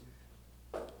operations,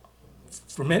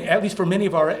 at least for many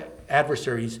of our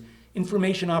adversaries,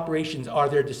 information operations are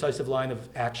their decisive line of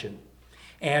action.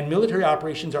 And military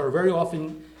operations are very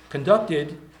often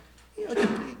conducted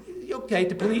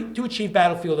to achieve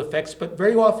battlefield effects, but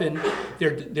very often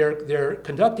they're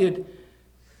conducted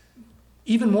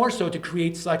even more so to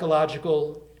create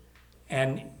psychological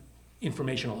and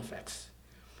informational effects.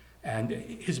 And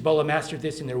Hezbollah mastered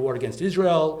this in their war against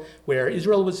Israel, where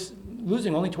Israel was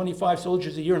losing only 25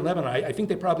 soldiers a year in Lebanon. I think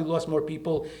they probably lost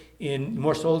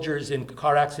more soldiers in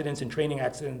car accidents and training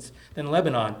accidents than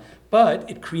Lebanon. But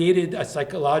it created a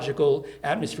psychological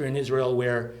atmosphere in Israel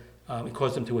where it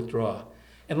caused them to withdraw.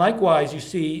 And likewise, you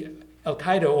see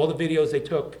Al-Qaeda, all the videos they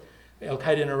took,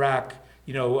 Al-Qaeda in Iraq,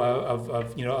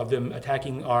 of them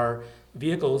attacking our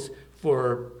vehicles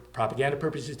for propaganda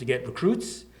purposes to get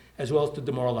recruits, as well as to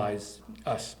demoralize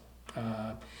us.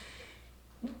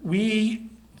 We,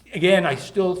 again, I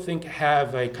still think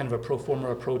have a kind of a pro forma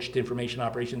approach to information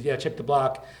operations. Yeah, check the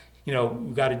block,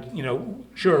 we've got to,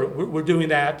 sure, we're doing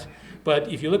that.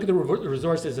 But if you look at the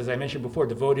resources, as I mentioned before,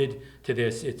 devoted to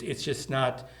this, it's just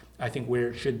not, I think, where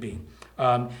it should be.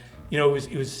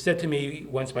 It was said to me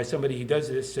once by somebody who does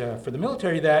this for the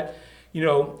military that,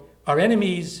 our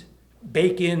enemies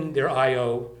bake in their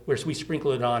I/O, whereas we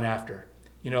sprinkle it on after.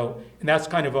 And that's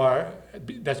kind of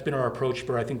that's been our approach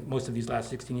for, I think, most of these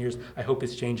last 16 years. I hope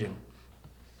it's changing.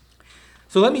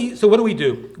 So what do we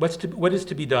do? What is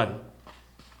to be done?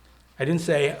 I didn't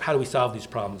say, how do we solve these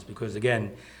problems? Because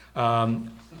again,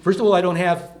 first of all, I don't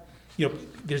have,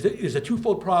 there's a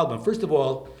twofold problem. First of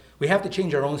all, we have to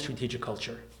change our own strategic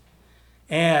culture.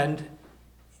 And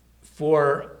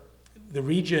for the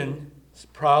region's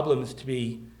problems to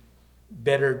be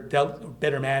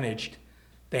better managed,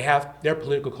 their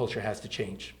political culture has to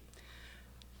change.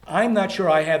 I'm not sure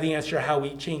I have the answer how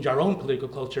we change our own political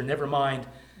culture, never mind,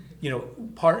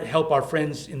 help our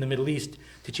friends in the Middle East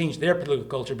to change their political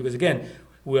culture, because again,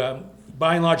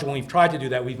 by and large, when we've tried to do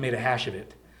that, we've made a hash of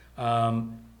it.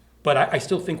 But I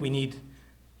still think we need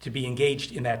to be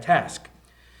engaged in that task.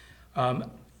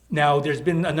 Now, there's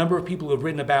been a number of people who have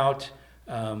written about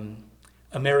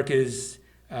America's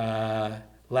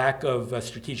lack of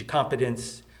strategic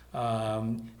competence.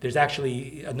 There's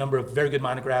actually a number of very good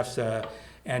monographs.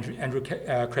 Andrew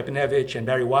Krepinevic and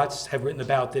Barry Watts have written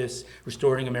about this,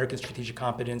 restoring American strategic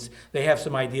competence. They have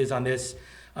some ideas on this.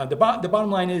 The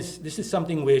bottom line is, this is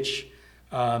something which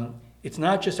it's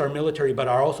not just our military, but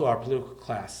also our political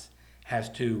class has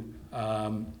to,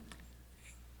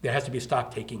 there has to be a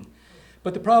stock taking.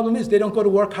 But the problem is they don't go to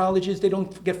war colleges, they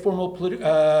don't get formal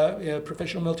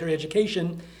professional military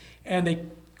education, and they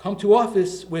come to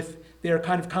office with their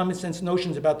kind of common sense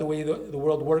notions about the way the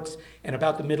world works and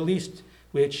about the Middle East,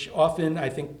 which often, I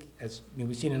think, as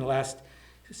we've seen in the last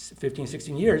 15,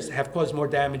 16 years, have caused more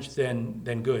damage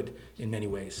than good in many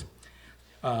ways.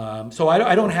 So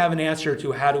I don't have an answer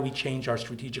to how do we change our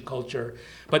strategic culture.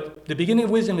 But the beginning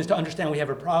of wisdom is to understand we have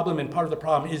a problem, and part of the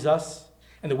problem is us,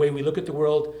 and the way we look at the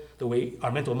world, the way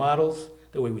our mental models,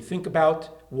 the way we think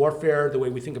about warfare, the way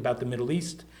we think about the Middle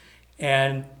East,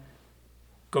 and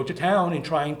go to town in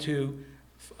trying to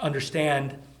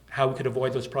understand how we could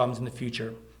avoid those problems in the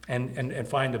future and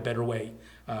find a better way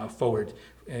forward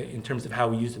in terms of how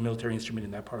we use the military instrument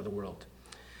in that part of the world.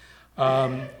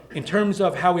 In terms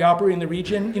of how we operate in the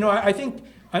region, I think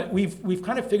we've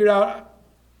kind of figured out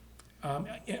on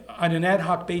an ad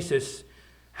hoc basis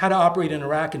how to operate in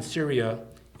Iraq and Syria,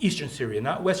 Eastern Syria.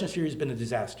 Not Western Syria has been a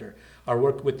disaster. Our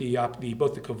work with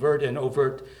both the covert and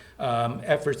overt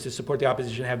efforts to support the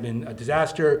opposition have been a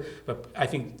disaster, but I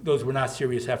think those were not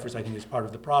serious efforts. I think it's part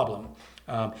of the problem.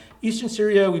 Eastern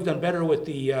Syria, we've done better with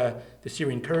the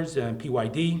Syrian Kurds and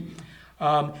PYD,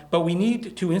 but we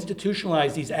need to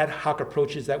institutionalize these ad hoc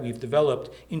approaches that we've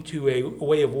developed into a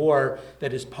way of war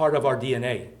that is part of our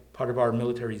DNA, part of our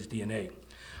military's DNA.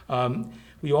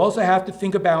 We also have to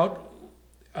think about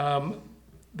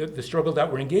the struggle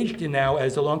that we're engaged in now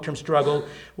as a long-term struggle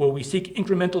where we seek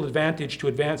incremental advantage to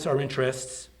advance our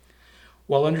interests,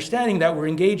 while understanding that we're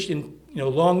engaged in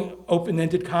long,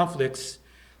 open-ended conflicts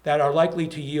that are likely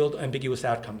to yield ambiguous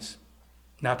outcomes,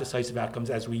 not decisive outcomes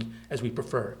as we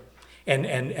prefer,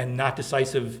 and not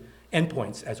decisive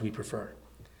endpoints as we prefer.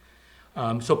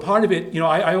 So part of it,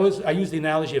 I use the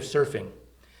analogy of surfing.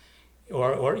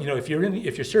 Or if you're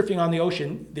surfing on the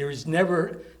ocean, there is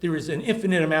an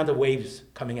infinite amount of waves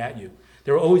coming at you.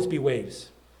 There will always be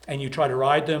waves, and you try to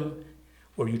ride them,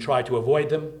 or you try to avoid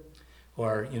them,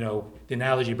 or the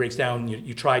analogy breaks down.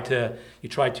 You try to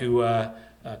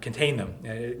contain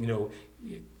them.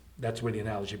 That's where the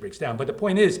analogy breaks down. But the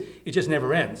point is, it just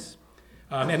never ends.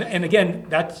 And again,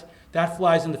 that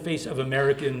flies in the face of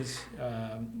Americans.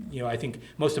 I think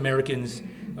most Americans'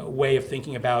 way of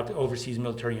thinking about overseas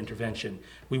military intervention.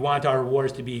 We want our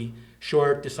wars to be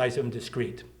short, decisive, and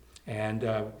discreet, and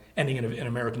ending in an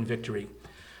American victory.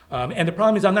 And the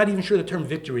problem is, I'm not even sure the term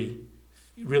victory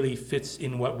really fits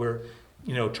in what we're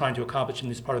trying to accomplish in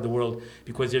this part of the world,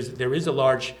 because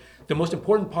the most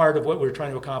important part of what we're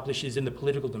trying to accomplish is in the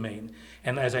political domain.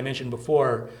 And as I mentioned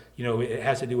before, it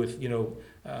has to do with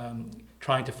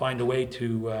trying to find a way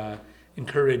to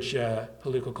encourage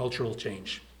political cultural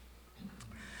change.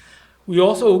 We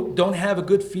also don't have a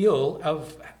good feel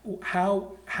of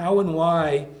how and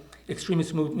why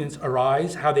extremist movements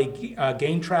arise, how they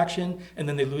gain traction, and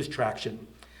then they lose traction.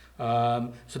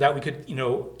 so that we could,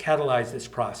 catalyze this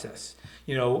process.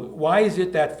 Why is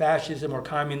it that fascism or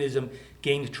communism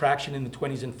gained traction in the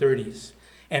 20s and 30s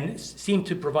and seemed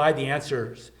to provide the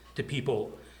answers to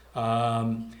people?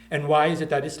 And why is it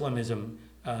that Islamism,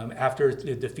 after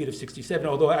the defeat of 67,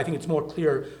 although I think it's more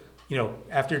clear,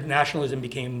 after nationalism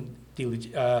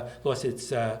lost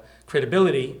its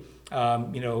credibility,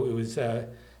 it was,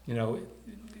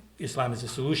 Islam is a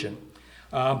solution.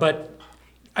 But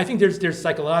I think there's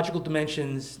psychological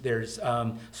dimensions, there's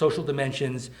social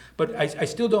dimensions, but I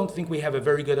still don't think we have a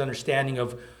very good understanding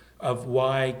of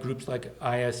why groups like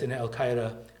IS and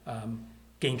Al-Qaeda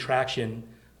gain traction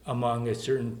among a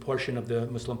certain portion of the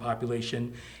Muslim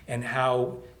population, and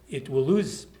how it will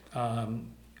lose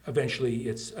eventually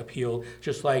its appeal,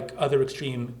 just like other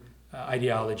extreme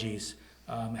ideologies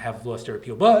have lost their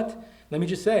appeal. But let me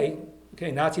just say,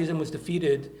 okay, Nazism was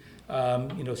defeated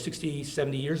 60,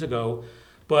 70 years ago,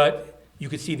 but you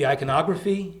could see the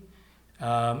iconography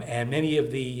and many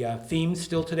of the themes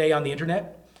still today on the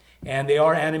internet. And they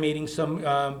are animating some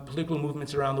political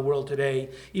movements around the world today.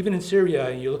 Even in Syria,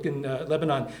 you look in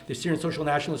Lebanon, the Syrian Social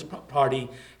Nationalist Party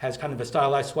has kind of a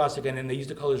stylized swastika, and they use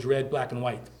the colors red, black, and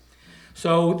white.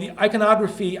 So the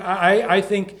iconography, I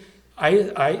think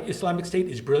Islamic State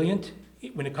is brilliant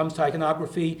when it comes to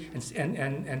iconography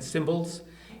and symbols.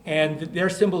 And their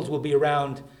symbols will be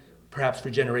around perhaps for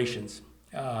generations,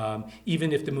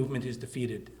 even if the movement is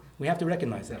defeated. We have to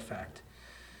recognize that fact.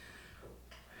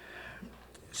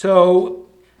 So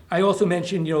I also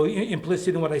mentioned,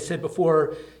 implicit in what I said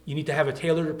before, you need to have a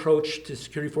tailored approach to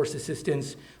security force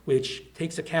assistance, which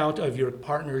takes account of your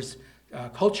partner's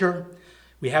culture.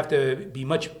 We have to be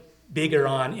much bigger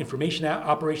on information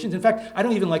operations. In fact, I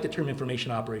don't even like the term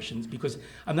information operations, because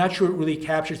I'm not sure it really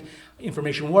captures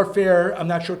information warfare. I'm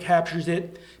not sure it captures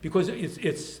it, because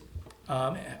it's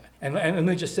and let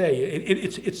me just say,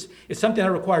 it's something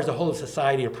that requires a whole of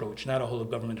society approach, not a whole of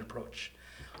government approach.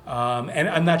 And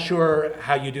I'm not sure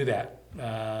how you do that,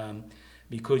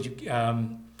 because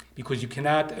you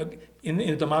cannot, in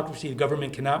a democracy, the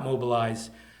government cannot mobilize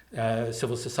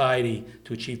civil society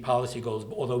to achieve policy goals,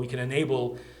 although we can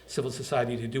enable civil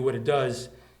society to do what it does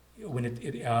when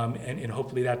and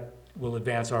hopefully that will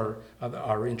advance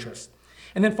our interests.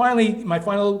 And then finally, my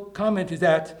final comment is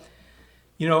that,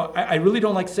 I really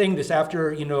don't like saying this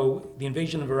after, the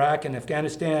invasion of Iraq and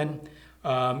Afghanistan,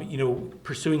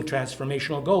 pursuing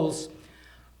transformational goals.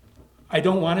 I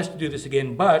don't want us to do this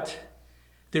again, but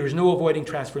there is no avoiding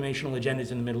transformational agendas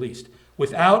in the Middle East.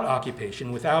 Without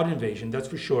occupation, without invasion, that's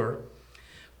for sure.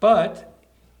 But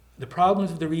the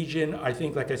problems of the region, I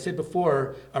think, like I said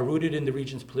before, are rooted in the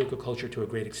region's political culture to a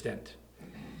great extent.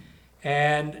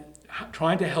 And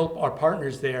trying to help our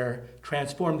partners there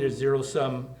transform their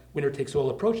zero-sum, winner-takes-all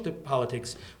approach to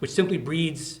politics, which simply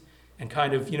breeds and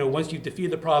kind of, once you've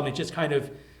defeated the problem, it just kind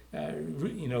of,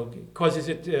 causes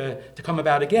it to come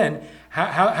about again.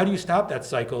 How do you stop that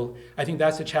cycle? I think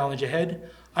that's the challenge ahead.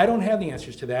 I don't have the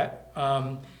answers to that.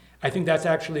 I think that's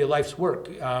actually a life's work.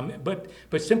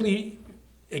 But simply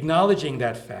acknowledging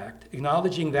that fact,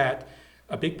 acknowledging that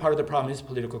a big part of the problem is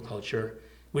political culture,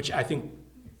 which I think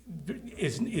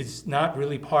is not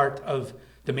really part of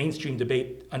the mainstream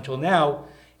debate until now,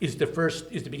 is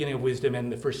the beginning of wisdom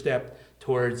and the first step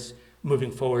towards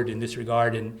moving forward in this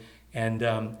regard and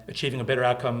achieving a better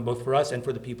outcome both for us and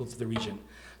for the peoples of the region.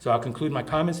 So I'll conclude my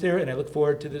comments there, and I look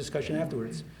forward to the discussion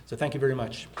afterwards. So thank you very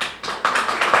much.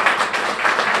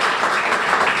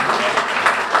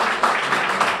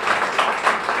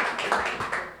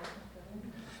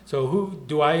 So who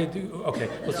do I do? Okay,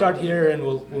 we'll start here and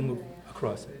we'll move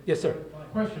across. Yes, sir.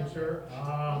 Question, sir.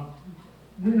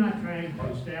 We're not trying to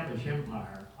establish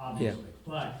empire, obviously,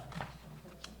 but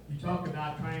you talk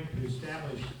about trying to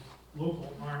establish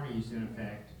local armies, in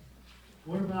effect.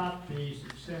 What about the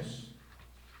success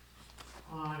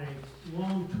on a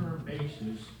long-term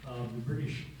basis of the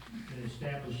British in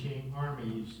establishing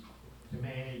armies to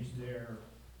manage their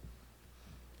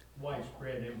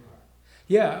widespread empire?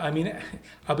 Yeah, I mean,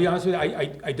 I'll be honest with you,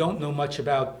 I don't know much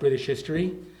about British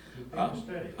history.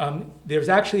 There's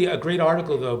actually a great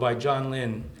article, though, by John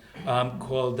Lynn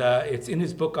called, it's in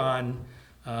his book on,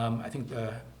 I think,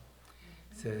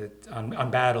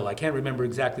 on battle. I can't remember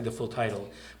exactly the full title.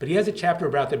 But he has a chapter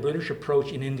about the British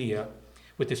approach in India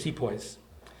with the sepoys.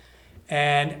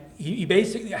 And he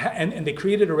basically, and they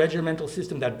created a regimental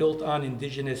system that built on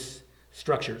indigenous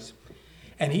structures.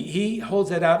 And he holds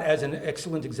that out as an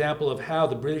excellent example of how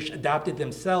the British adapted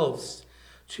themselves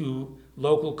to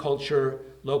local culture,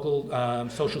 local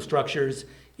social structures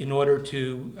in order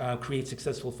to create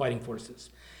successful fighting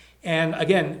forces. And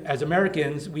again, as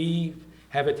Americans, we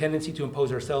have a tendency to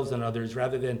impose ourselves on others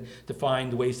rather than to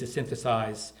find ways to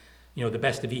synthesize, the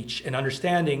best of each, and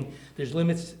understanding there's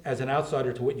limits as an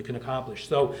outsider to what you can accomplish.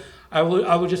 So I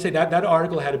will just say that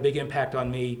article had a big impact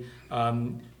on me.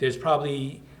 There's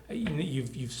probably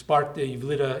you've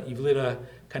lit a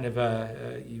kind of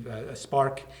a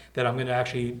spark that I'm going to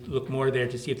actually look more there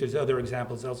to see if there's other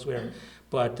examples elsewhere.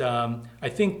 But I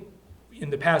think in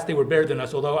the past they were better than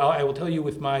us, although I will tell you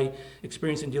with my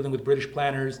experience in dealing with British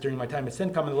planners during my time at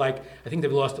CENTCOM and the like, I think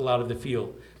they've lost a lot of the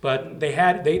feel. But they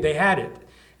had it.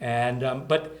 And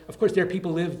but of course their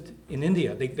people lived in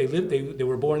India. They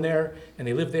were born there and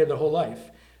they lived there their whole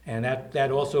life. And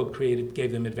that also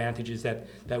gave them advantages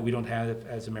that we don't have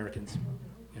as Americans,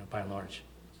 by and large.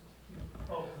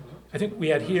 I think we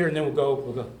had here and then we'll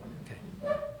go.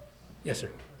 Okay. Yes, sir.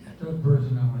 Doug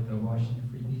Bergenon with the Washington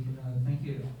Free Beacon. Thank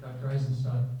you, Dr.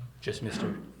 Eisenstadt. Just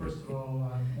Mr. First of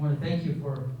all, I want to thank you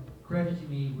for crediting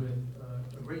me with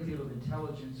a great deal of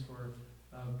intelligence for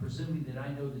presuming that I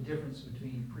know the difference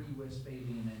between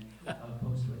pre-Westphalian and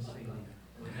post-Westphalian.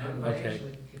 Okay.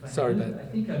 Actually, Sorry about I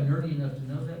think I'm nerdy enough to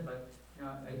know that, but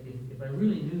if I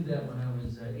really knew that when I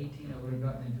was 18, I would have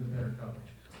gotten into a better college.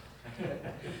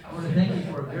 I want to thank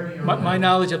you for a very early... My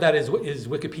knowledge of that is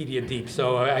Wikipedia deep,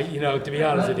 so to be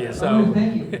honest with you. I want So to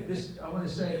thank you. I want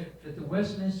to say that the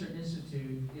Westminster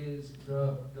Institute is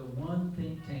the one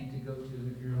think tank to go to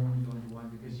if you're only going to one,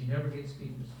 because you never get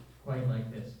speakers quite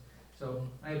like this. So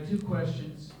I have two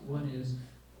questions. One is,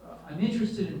 I'm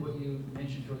interested in what you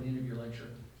mentioned toward the end of your lecture.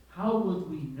 How would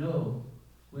we know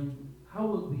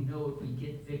if we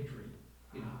get victory?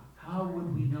 How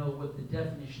would we know what the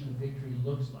definition of victory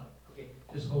looks like? Okay,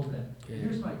 just hold that. Yeah.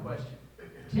 Here's my question.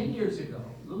 10 years ago,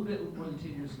 a little bit more than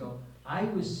 10 years ago, I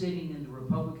was sitting in the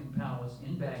Republican Palace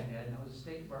in Baghdad, and I was a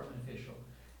State Department official,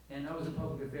 and I was a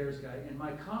public affairs guy, and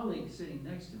my colleague sitting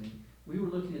next to me, we were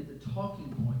looking at the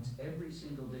talking points every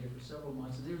single day for several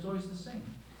months, and they was always the same.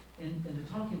 And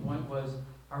the talking point was,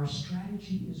 our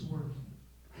strategy is working.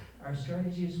 Our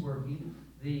strategy is working.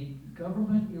 The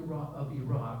government of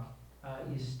Iraq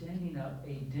is standing up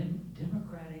a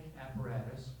democratic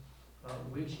apparatus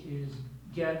which is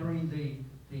gathering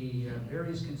the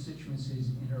various constituencies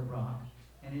in Iraq,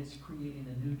 and it's creating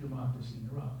a new democracy in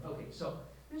Iraq. Okay, so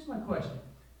here's my question.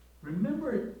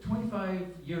 Remember 25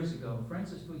 years ago,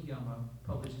 Francis Fukuyama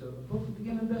published a book that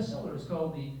became a bestseller. It's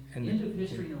called The End of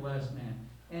History and the Last Man.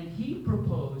 And he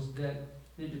proposed that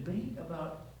the debate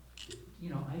about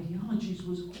ideologies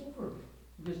was over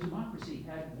because democracy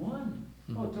had won.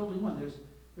 Oh, it totally won.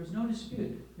 There's no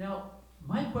dispute. Now,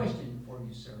 my question for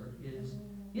you, sir,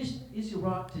 is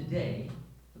Iraq today,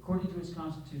 according to its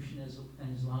constitution as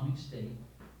an Islamic state,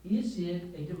 is it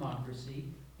a democracy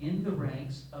in the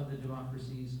ranks of the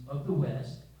democracies of the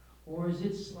West, or is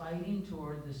it sliding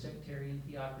toward the sectarian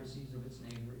theocracies of its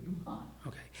neighbor, Iran?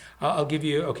 Okay, I'll give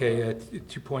you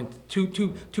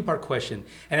two-part question.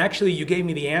 And actually, you gave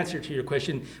me the answer to your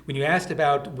question when you asked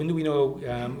about when do we know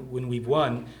when we've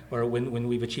won or when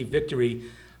we've achieved victory.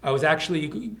 I was actually,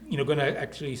 going to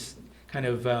actually kind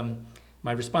of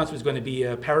my response was going to be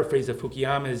a paraphrase of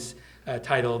Fukuyama's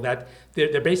title that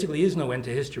there basically is no end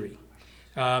to history.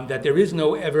 That there is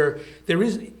no ever.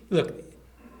 Look.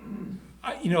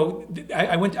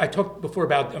 I talked before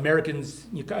about Americans.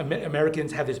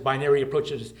 Americans have this binary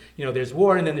approach. There's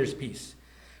war and then there's peace.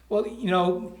 Well,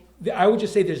 I would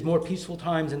just say there's more peaceful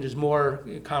times and there's more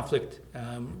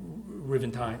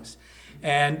conflict-riven times,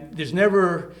 and there's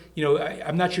never.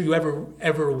 I'm not sure you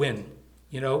ever win.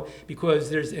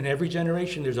 Because in every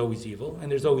generation there's always evil and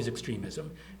there's always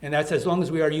extremism, and that's as long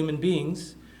as we are human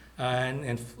beings,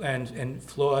 and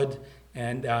flawed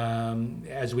and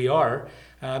as we are.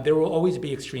 There will always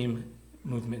be extreme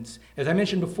movements. As I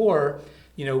mentioned before,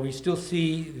 we still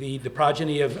see the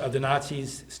progeny of the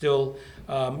Nazis still,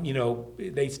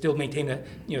 they still maintain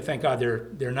thank God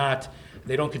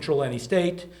they don't control any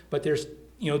state, but there's,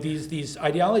 these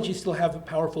ideologies still have a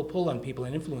powerful pull on people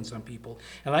and influence on people.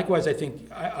 And likewise, I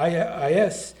think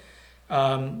IS,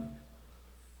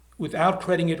 without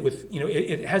crediting it with,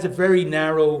 it has a very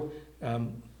narrow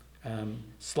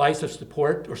slice of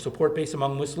support base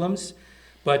among Muslims,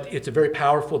 but it's a very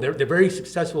powerful, they're very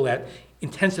successful at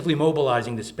intensively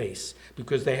mobilizing the space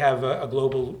because they have a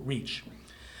global reach.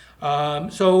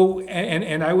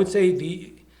 And I would say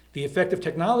the effect of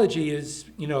technology is,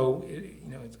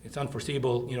 it's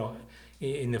unforeseeable,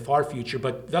 in the far future,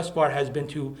 but thus far has been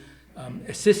to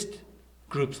assist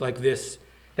groups like this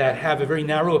that have a very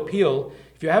narrow appeal.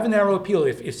 If you have a narrow appeal,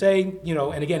 if say,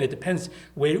 and again, it depends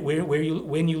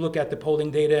when you look at the polling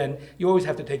data, and you always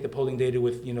have to take the polling data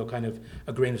with, kind of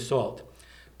a grain of salt.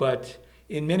 But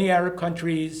in many Arab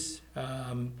countries,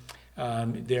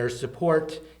 Their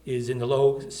support is in the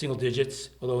low single digits,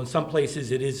 although in some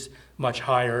places it is much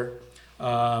higher.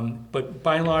 But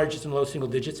by and large, it's in low single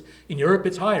digits. In Europe,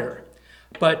 it's higher.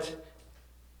 But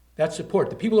that support,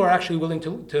 the people who are actually willing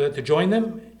to join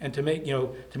them and to make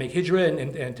hijrah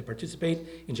and to participate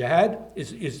in jihad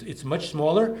it's much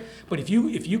smaller. But if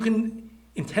you can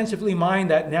intensively mine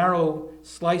that narrow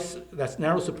slice, that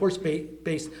narrow support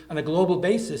base on a global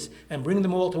basis and bring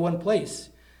them all to one place,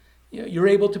 you're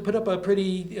able to put up a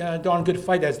pretty darn good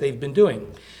fight, as they've been doing.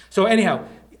 So anyhow,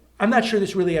 I'm not sure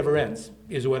this really ever ends,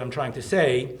 is what I'm trying to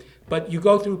say. But you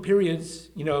go through periods.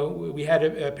 We had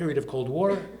a period of Cold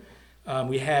War.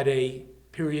 We had a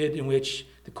period in which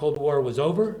the Cold War was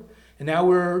over, and now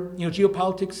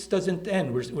geopolitics doesn't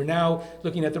end. We're now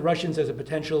looking at the Russians as a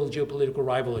potential geopolitical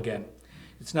rival again.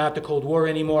 It's not the Cold War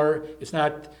anymore. It's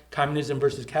not communism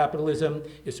versus capitalism.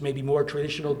 It's maybe more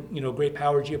traditional, great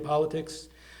power geopolitics.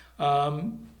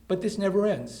 But this never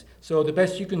ends. So the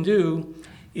best you can do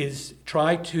is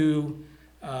try to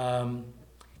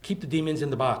keep the demons in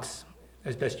the box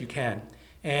as best you can.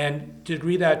 And to the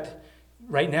degree that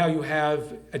right now you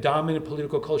have a dominant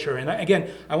political culture, and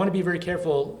I want to be very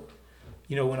careful,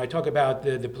 when I talk about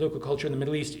the political culture in the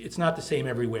Middle East, it's not the same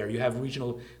everywhere. You have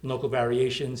regional and local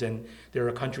variations, and there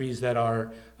are countries that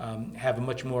have a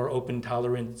much more open,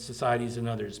 tolerant societies than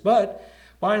others. But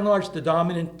by and large, the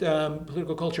dominant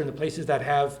political culture in the places that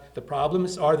have the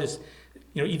problems are this,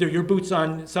 either your boots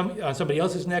on somebody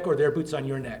else's neck or their boots on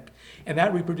your neck, and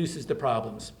that reproduces the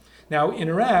problems. Now in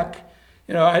Iraq,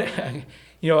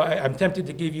 I'm tempted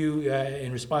to give you,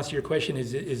 in response to your question,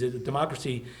 is it a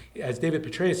democracy? As David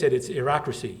Petraeus said, it's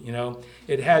Iraqracy.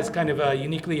 It has kind of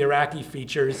uniquely Iraqi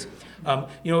features. And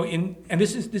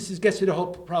this gets to the whole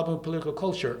problem of political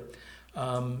culture.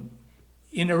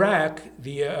 In Iraq,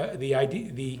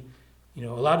 a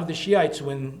lot of the Shiites,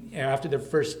 when after the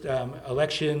first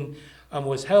election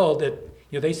was held, that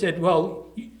they said, well,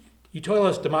 you tell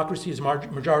us democracy is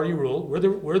majority rule. We're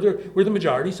the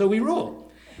majority, so we rule.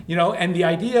 And the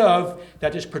idea of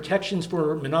that there's protections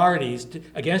for minorities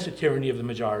against the tyranny of the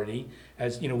majority,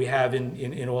 as we have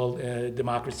in all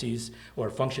democracies or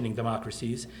functioning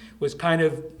democracies, was kind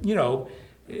of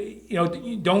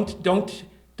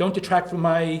don't detract from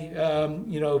my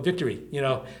victory.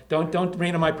 Don't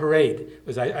rain on my parade.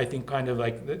 Was I think kind of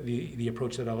like the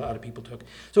approach that a lot of people took.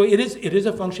 So it is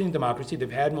a functioning democracy. They've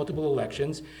had multiple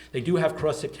elections. They do have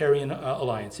cross-sectarian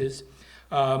alliances.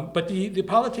 But the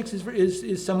politics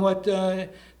is somewhat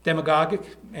demagogic,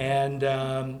 and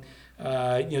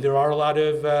there are a lot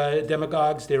of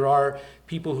demagogues. There are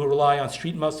people who rely on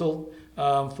street muscle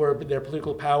for their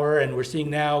political power, and we're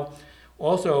seeing now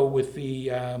also with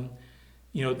the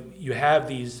you have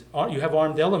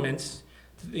armed elements.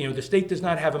 The state does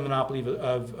not have a monopoly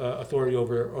of authority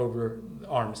over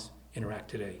arms in Iraq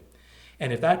today,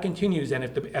 and if that continues, and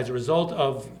as a result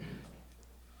of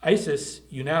ISIS,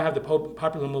 you now have the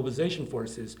Popular Mobilization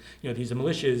Forces, these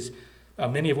militias,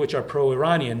 many of which are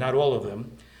pro-Iranian, not all of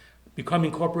them, become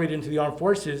incorporated into the armed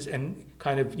forces and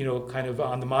kind of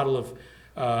on the model of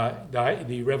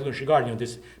the Revolutionary Guard.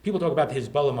 People talk about the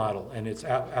Hezbollah model and its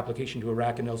application to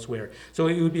Iraq and elsewhere. So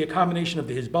it would be a combination of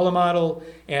the Hezbollah model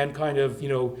and kind of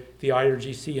the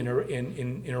IRGC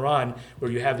in Iran, where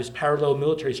you have this parallel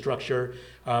military structure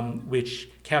which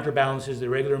counterbalances the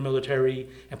regular military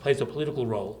and plays a political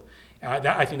role.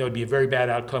 I think that would be a very bad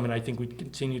outcome, and I think we'd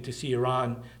continue to see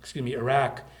Iraq.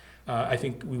 I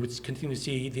think we would continue to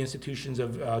see the institutions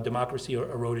of democracy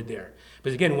eroded there.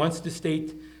 But again, once the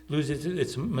state loses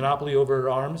its monopoly over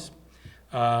arms,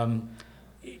 and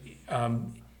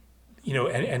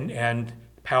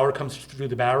power comes through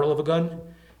the barrel of a gun,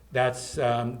 that's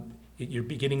you're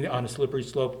beginning on a slippery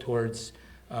slope towards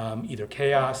either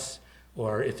chaos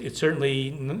or it's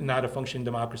certainly not a functioning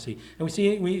democracy. And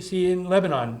we see in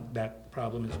Lebanon that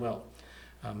problem as well.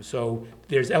 So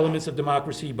there's elements of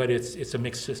democracy, but it's a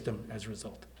mixed system as a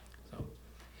result. So,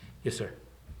 yes, sir.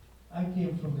 I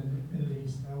came from the Middle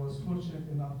East. I was fortunate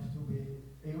enough to be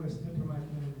a U.S. diplomat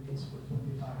in the Middle East for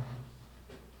 25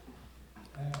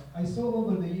 years. I saw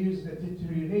over the years the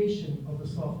deterioration of the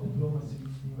soft diplomacy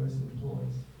the U.S.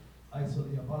 employs. I saw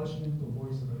the abolishment of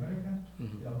Voice of America,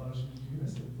 the abolishment of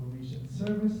U.S. Information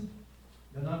Service,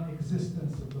 the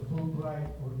non-existence of the Fulbright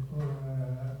or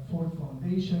Ford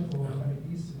Foundation or Middle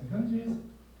Eastern countries.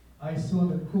 I saw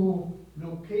the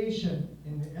co-location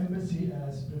in the embassy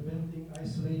as preventing,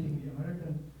 isolating the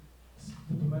American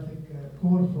diplomatic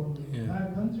corps from the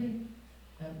entire country.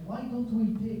 And why don't we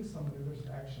take some reverse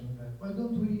action on that? Why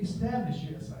don't we establish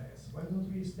USIS? Why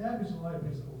don't we establish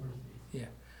libraries overseas? Yeah.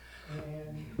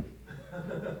 And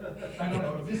I don't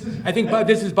know, this is. I think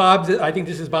this is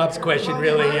Bob's question,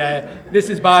 really. This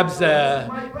is Bob's. This is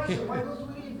my question, why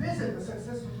don't we revisit the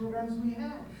successful programs we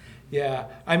had? Yeah,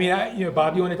 I mean,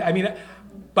 Bob, you want to? I mean,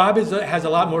 Bob has a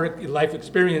lot more life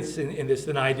experience in this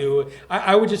than I do.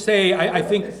 I would just say I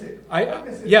think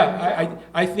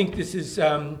I think this is.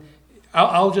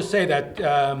 I'll just say that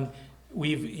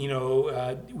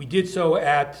we did so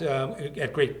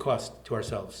at great cost to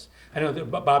ourselves. I don't know,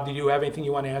 Bob, do you have anything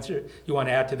you want to answer? You want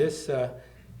to add to this?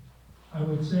 I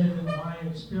would say that my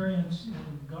experience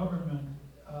in government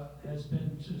has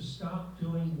been to stop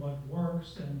doing what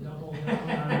works and double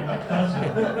down on what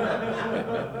doesn't.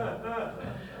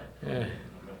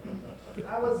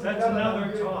 I was in That's Lebanon another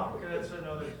during- talk,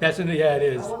 that's another. Yeah, it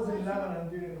is. I was in Lebanon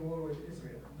during the war with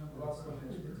Israel, last one,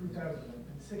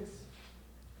 2006.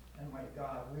 And my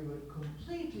God, we were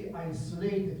completely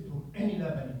isolated from any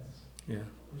Lebanese. Yeah.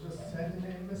 We just sat in the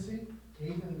embassy,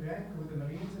 ate and drank with the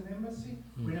Marines in the embassy.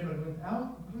 We never went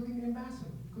out, including the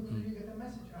ambassador. We couldn't really get a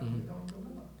message out of the Lebanon.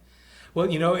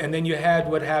 Well, and then you had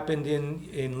what happened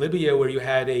in Libya, where you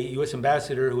had a U.S.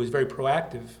 ambassador who was very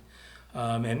proactive,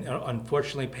 and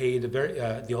unfortunately paid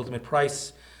the ultimate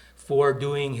price for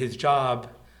doing his job,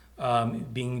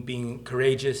 being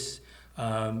courageous,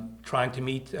 trying to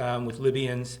meet with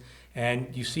Libyans,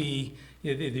 and you see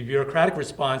the bureaucratic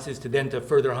response is to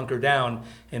further hunker down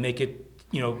and make it,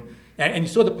 and you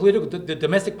saw the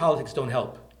domestic politics don't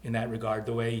help in that regard,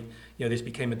 the way this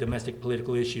became a domestic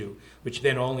political issue, which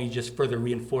then only just further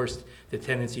reinforced the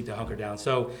tendency to hunker down.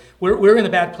 So we're in a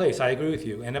bad place. I agree with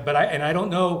you, but I don't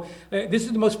know. This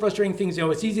is the most frustrating thing.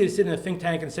 It's easy to sit in a think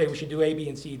tank and say we should do A, B,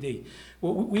 and C, D.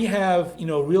 Well, we have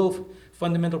real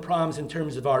fundamental problems in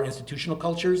terms of our institutional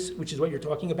cultures, which is what you're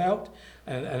talking about,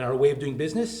 and our way of doing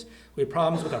business. We have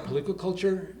problems with our political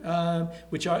culture,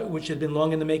 which have been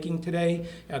long in the making today,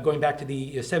 going back to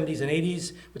the 70s and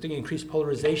 80s with the increased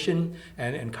polarization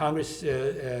and Congress,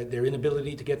 their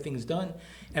inability to get things done.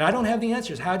 And I don't have the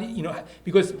answers. How do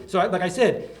because, like I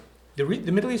said, the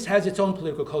Middle East has its own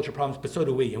political culture problems, but so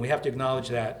do we, and we have to acknowledge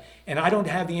that. And I don't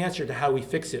have the answer to how we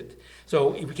fix it.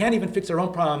 So if we can't even fix our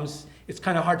own problems, it's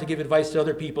kind of hard to give advice to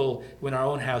other people when our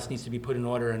own house needs to be put in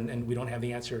order, and we don't have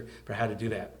the answer for how to do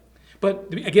that.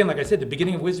 But again, like I said, the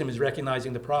beginning of wisdom is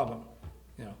recognizing the problem.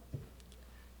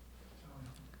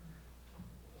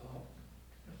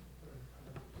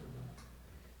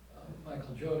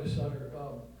 Michael Joe DeSutter.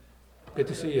 Good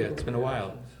to see you. It's been a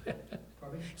while.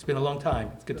 Pardon me? It's been a long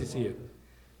time. It's good to see you.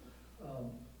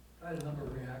 I had a number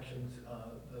of reactions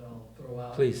that I'll throw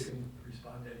out. Please. You can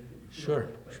respond to anything you feel. Sure.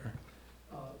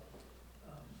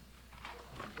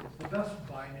 The best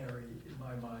binary in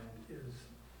my mind is,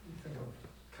 you think of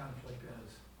conflict as,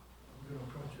 we're going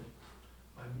to approach it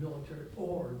by military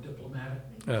or diplomatic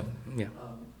means. Yeah.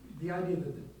 The idea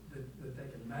that they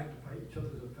can magnify each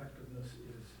other's effectiveness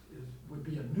would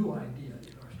be a new idea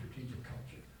in our strategic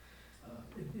culture.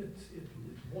 It's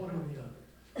one or the other.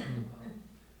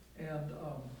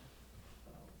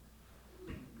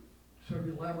 Sort of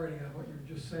elaborating on what you were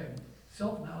just saying,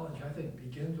 self-knowledge, I think,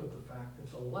 begins with the fact that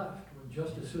the left would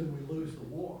just as soon we lose the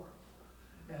war.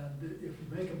 And if you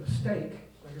make a mistake,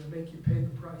 they're going to make you pay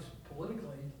the price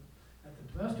politically at the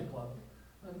domestic level.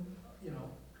 And,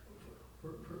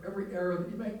 for every error that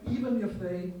you make, even if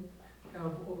they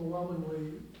have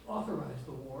overwhelmingly authorized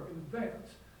the war in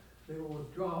advance, they will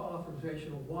withdraw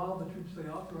authorization while the troops they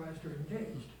authorized are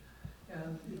engaged.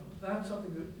 And that's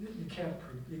something that you can't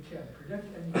predict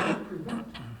and you can't prevent.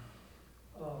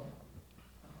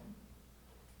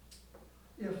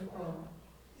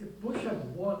 If Bush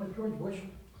had won, if George Bush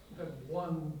had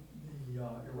won the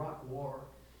Iraq War,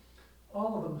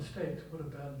 all of the mistakes would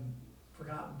have been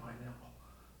forgotten by now.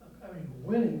 I mean,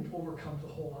 winning overcomes a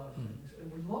whole lot of things,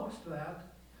 and we lost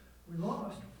that. We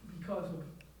lost because of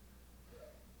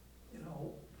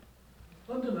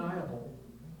undeniable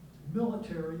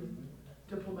military,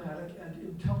 diplomatic, and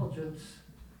intelligence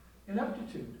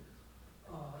ineptitude.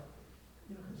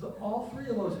 All three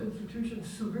of those institutions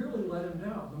severely let him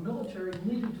down. The military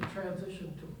needed to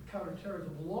transition to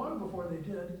counterterrorism long before they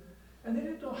did, and they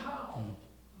didn't know how.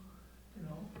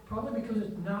 Probably because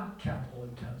it's not capital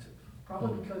intensive.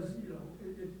 Probably because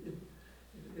it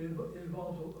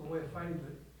involves a way of fighting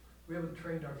that we haven't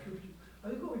trained our troops. I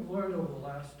think what we've learned over the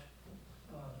last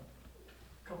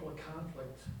couple of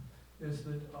conflicts is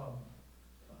that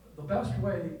the best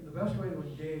way to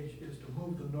engage is to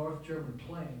move the North German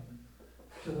plain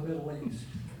to the Middle East,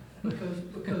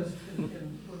 because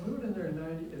when we went in there in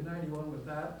 91 with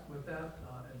that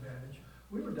advantage,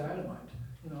 we were dynamite.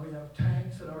 You have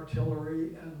tanks and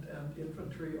artillery and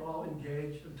infantry all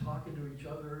engaged and talking to each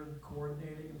other and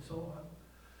coordinating and so on.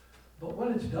 But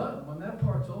when it's done, when that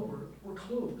part's over, we're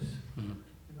clueless, Mhm.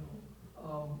 you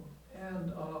know?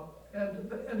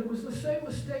 And it was the same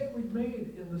mistake we'd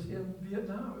made in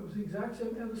Vietnam. It was the exact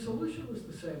same, and the solution was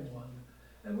the same one.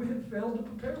 And we had failed to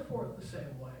prepare for it the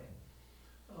same way.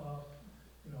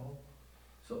 You know,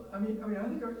 so, I mean, I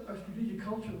think our strategic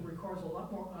culture requires a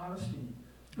lot more honesty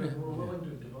than we're willing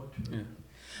to devote to it.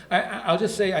 Yeah. I'll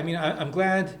just say, I mean, I'm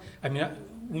glad, I mean,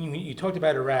 when you talked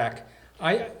about Iraq,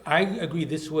 I agree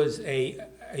this was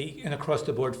an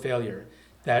across-the-board failure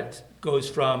that goes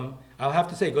from, I'll have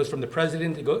to say, it goes from the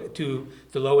president to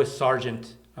the lowest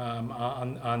sergeant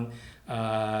on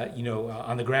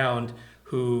the ground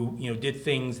who, did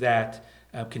things that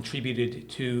contributed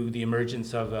to the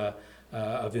emergence of an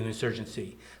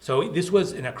insurgency. So this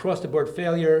was an across-the-board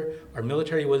failure. Our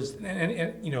military was,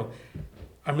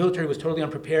 our military was totally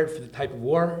unprepared for the type of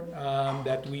war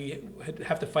that we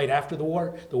have to fight after the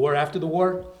war after the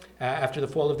war, after the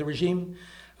fall of the regime.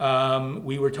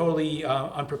 We were totally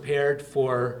unprepared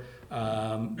for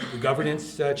the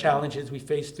governance challenges we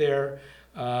faced there.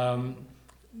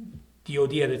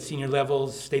 DOD at its senior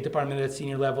levels, State Department at its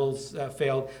senior levels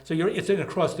failed. So it's an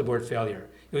across-the-board failure.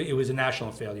 It was a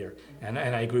national failure, and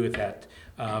I agree with that.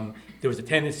 There was a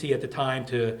tendency at the time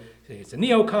to say it's the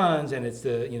neocons and it's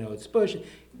it's Bush.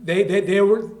 They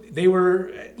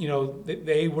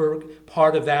were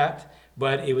part of that,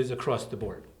 but it was across the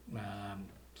board.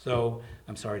 So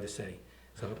I'm sorry to say.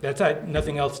 So that's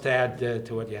nothing else to add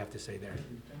to what you have to say there.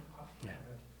 Yeah.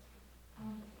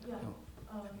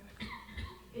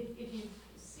 If you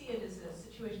see it as a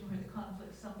situation where the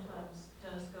conflict sometimes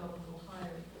does go a little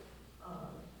higher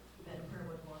than per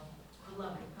with one, the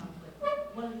level of conflict,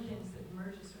 one of the things that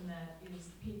emerges from that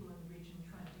is the people in the region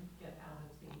trying to get out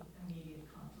of the immediate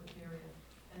conflict area.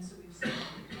 And so we've seen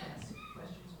ask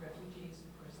questions of refugees, and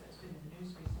of course that's been in the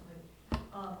news recently.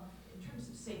 In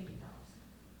terms of safety valves,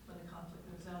 when the conflict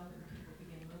goes out and people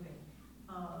begin moving,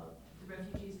 the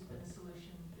refugees has been a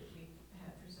solution that we've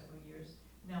had for several years.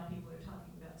 Now people are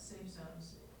talking about safe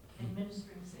zones.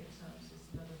 Administering safe zones is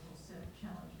another whole set of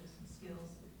challenges and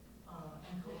skills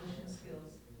and coalition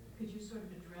skills. Could you sort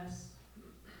of address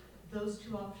those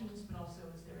two options, but also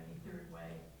is there any third way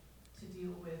to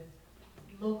deal with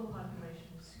local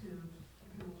populations who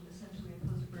essentially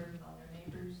impose a burden on their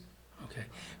neighbors? Okay.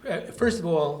 First of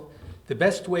all, the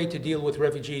best way to deal with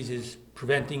refugees is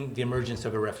preventing the emergence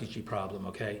of a refugee problem,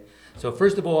 okay? So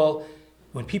first of all,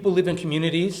 when people live in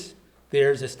communities, there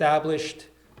are established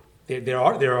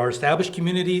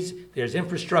communities, there's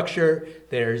infrastructure,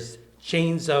 there's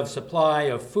chains of supply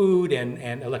of food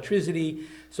and electricity.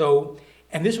 So,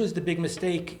 and this was the big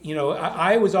mistake.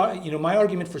 I was, my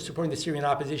argument for supporting the Syrian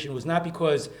opposition was not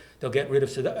because they'll get rid of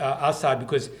Assad,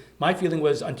 because my feeling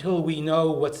was until we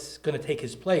know what's going to take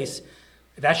his place,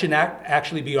 that should not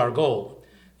actually be our goal.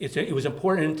 It was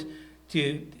important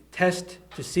to test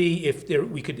to see if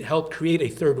we could help create a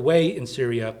third way in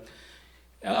Syria.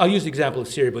 I'll use the example of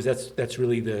Syria because that's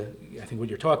really I think what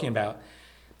you're talking about.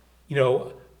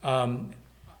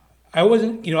 I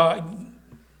wasn't,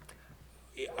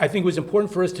 I think it was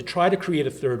important for us to try to create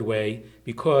a third way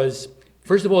because,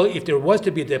 first of all, if there was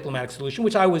to be a diplomatic solution,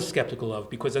 which I was skeptical of,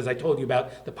 because as I told you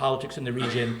about the politics in the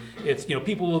region, it's,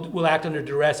 people will act under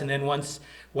duress, and then once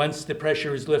the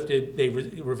pressure is lifted, they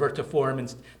revert to form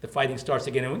and the fighting starts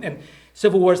again. And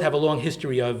civil wars have a long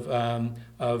history of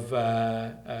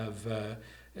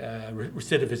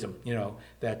recidivism,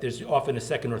 that there's often a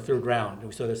second or third round.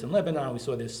 We saw this in Lebanon, we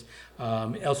saw this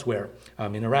elsewhere,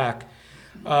 in Iraq.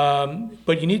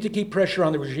 But you need to keep pressure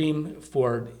on the regime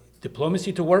for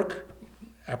diplomacy to work,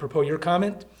 apropos your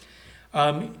comment.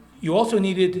 You also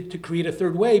needed to create a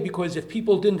third way because if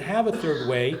people didn't have a third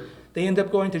way, they end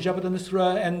up going to Jabhat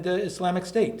al-Nusra and Islamic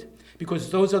State, because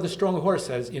those are the strong horse,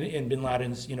 as in bin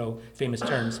Laden's famous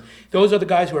terms. Those are the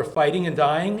guys who are fighting and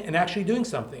dying and actually doing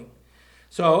something.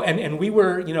 So and we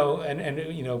were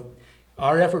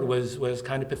our effort was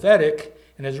kind of pathetic,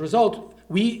 and as a result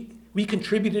we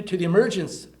contributed to the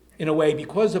emergence in a way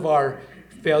because of our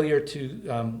failure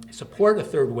to support a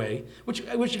third way, which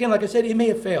again, like I said, it may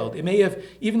have failed. It may have,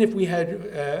 even if we had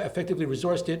effectively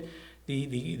resourced it.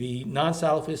 The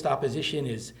non-Salafist opposition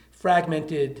is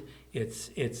fragmented. It's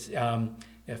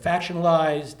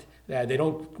factionalized. They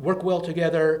don't work well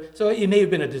together. So it may have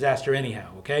been a disaster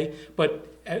anyhow. Okay, but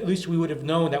at least we would have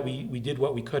known that we did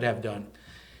what we could have done,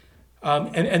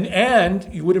 and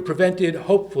you would have prevented,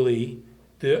 hopefully,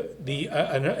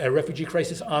 a refugee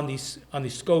crisis on the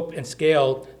scope and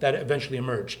scale that eventually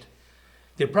emerged.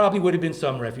 There probably would have been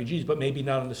some refugees, but maybe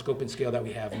not on the scope and scale that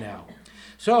we have now.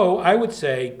 So I would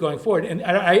say, going forward, and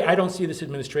I don't see this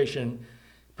administration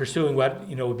pursuing what,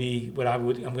 would be what I'm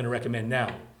going to recommend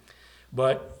now.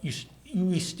 But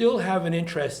we still have an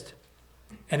interest,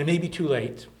 and it may be too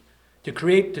late, to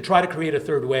try to create a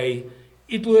third way.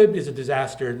 Idlib is a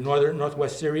disaster,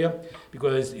 northwest Syria,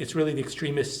 because it's really the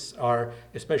extremists are,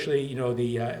 especially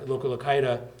the local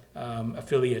Al-Qaeda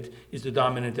affiliate is the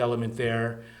dominant element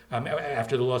there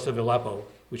after the loss of Aleppo,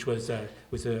 which was a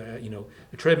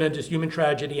tremendous human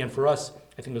tragedy, and for us,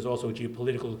 I think it was also a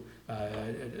geopolitical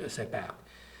setback.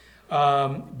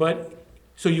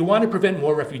 So you want to prevent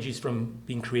more refugees from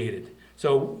being created.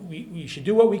 So we should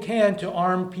do what we can to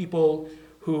arm people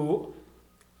who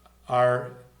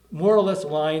are more or less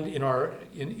aligned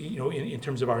in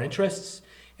terms of our interests,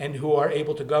 and who are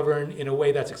able to govern in a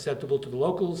way that's acceptable to the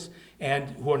locals and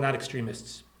who are not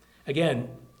extremists. Again,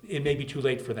 it may be too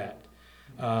late for that.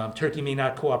 Turkey may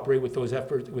not cooperate with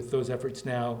those efforts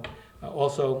now.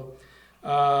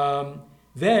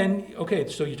 Then, okay,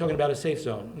 so you're talking about a safe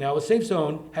zone. Now, a safe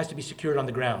zone has to be secured on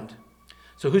the ground.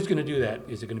 So who's going to do that?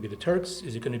 Is it going to be the Turks?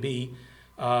 Is it going to be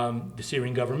the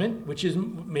Syrian government, which is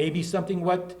maybe something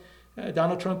what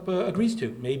Donald Trump agrees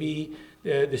to? Maybe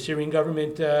the Syrian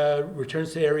government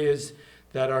returns to areas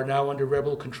that are now under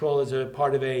rebel control as a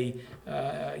part of an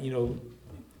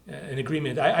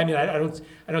agreement. I don't.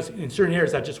 In certain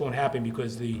areas that just won't happen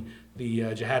because the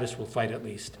jihadists will fight at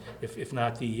least, if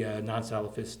not the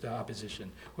non-Salafist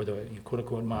opposition or the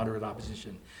quote-unquote moderate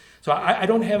opposition. So I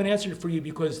don't have an answer for you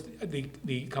because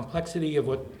the complexity of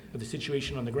the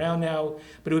situation on the ground now.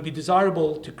 But it would be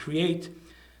desirable to create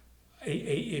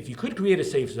if you could create a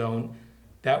safe zone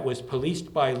that was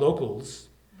policed by locals,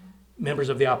 members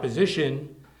of the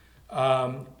opposition,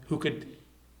 who could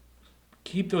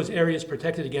keep those areas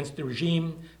protected against the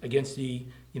regime, against the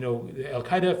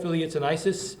Al-Qaeda affiliates and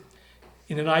ISIS.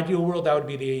 In an ideal world, that would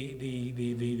be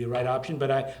the right option,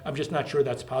 but I'm just not sure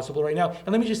that's possible right now. And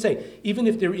let me just say, even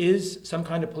if there is some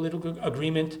kind of political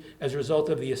agreement as a result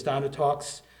of the Astana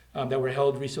talks that were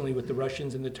held recently with the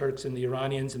Russians and the Turks and the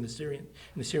Iranians and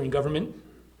the Syrian government,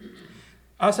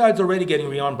 Assad's already getting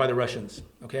rearmed by the Russians.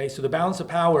 Okay, so the balance of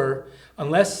power,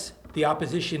 unless the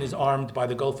opposition is armed by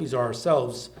the Gulfis or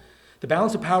ourselves, the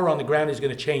balance of power on the ground is going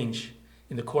to change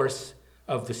in the course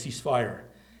of the ceasefire.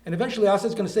 And eventually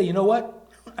Assad's going to say, you know what?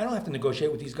 I don't have to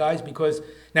negotiate with these guys because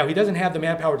now he doesn't have the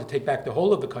manpower to take back the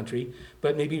whole of the country,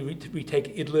 but maybe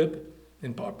retake Idlib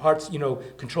and parts,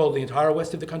 control the entire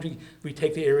west of the country,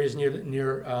 retake the areas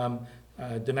near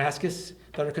Damascus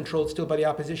that are controlled still by the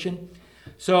opposition.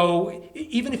 So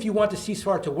even if you want the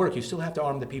ceasefire to work, you still have to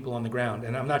arm the people on the ground.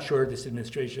 And I'm not sure this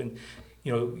administration,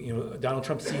 Donald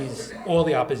Trump sees all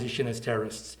the opposition as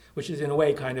terrorists, which is in a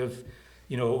way kind of,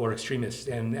 or extremists,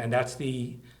 and that's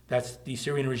the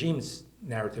Syrian regime's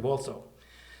narrative also.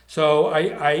 So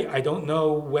I don't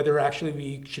know whether actually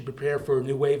we should prepare for a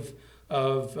new wave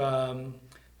of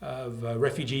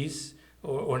refugees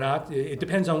or not. It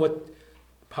depends on what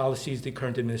policies the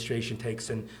current administration takes,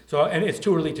 and it's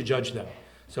too early to judge them.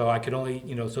 So I could only,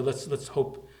 so let's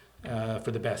hope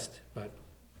for the best. But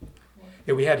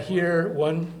yeah, we had here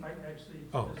one. Actually,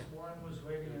 Oh. this one was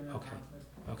waiting in that Okay. conflict.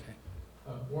 Okay.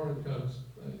 Warren Coates,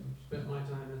 I spent my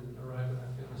time in Iraq and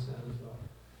Afghanistan as well.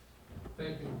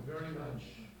 Thank you very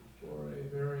much for a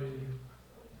very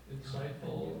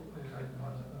insightful and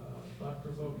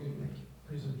thought-provoking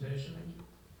presentation,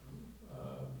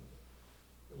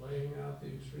 laying out the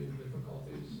extreme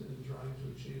difficulties in trying to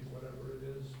achieve whatever it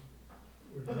is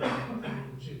we're trying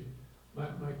to achieve.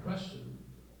 My question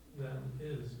then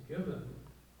is, given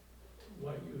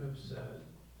what you have said,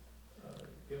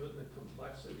 given the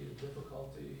complexity and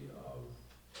difficulty of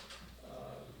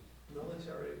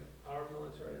our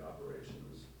military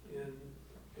operations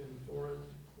in foreign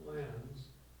lands,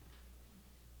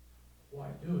 why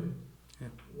do it? Yeah.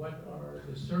 What are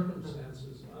the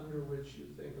circumstances under which you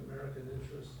think American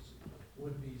interests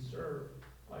would be served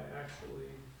by actually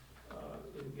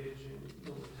engaging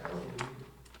militarily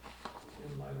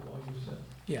in light of all you said?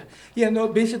 Yeah. No.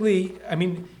 Basically, I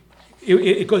mean,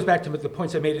 it goes back to the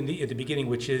points I made at the beginning,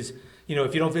 which is,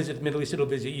 if you don't visit the Middle East, it'll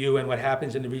visit you, and what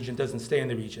happens in the region doesn't stay in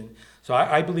the region. So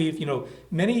I believe,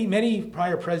 many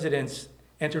prior presidents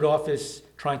entered office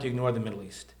trying to ignore the Middle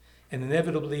East, and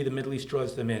inevitably the Middle East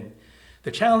draws them in.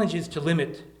 The challenge is to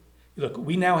limit. Look,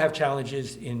 we now have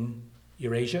challenges in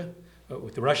Eurasia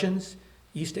with the Russians,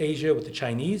 East Asia with the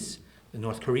Chinese, the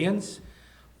North Koreans.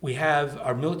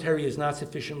 Our military is not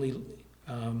sufficiently,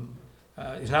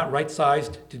 is not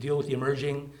right-sized to deal with the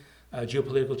emerging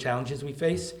geopolitical challenges we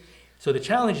face. So the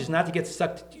challenge is not to get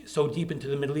sucked so deep into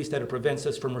the Middle East that it prevents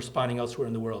us from responding elsewhere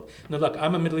in the world. Now look,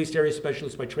 I'm a Middle East area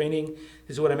specialist by training.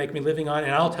 This is what I make my living on,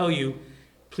 and I'll tell you,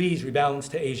 please rebalance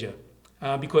to Asia.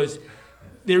 Because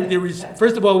there is,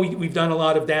 first of all, we've done a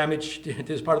lot of damage to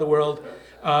this part of the world.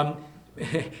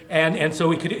 And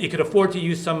so it could afford to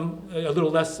use a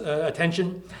little less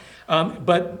attention.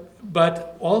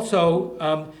 But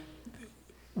also,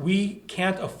 we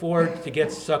can't afford to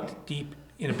get sucked deep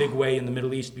in a big way in the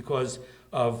Middle East because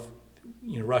of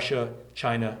Russia,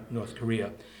 China, North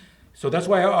Korea. So that's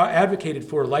why I advocated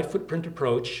for a light footprint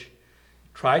approach.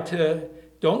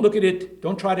 Don't look at it,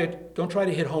 don't try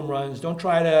to hit home runs, don't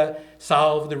try to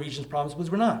solve the region's problems, because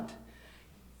we're not.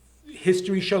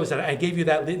 History shows that. I gave you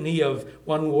that litany of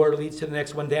one war leads to the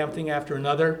next, one damn thing after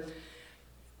another.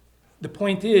 The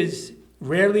point is,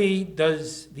 rarely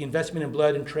does the investment in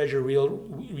blood and treasure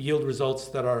yield results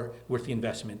that are worth the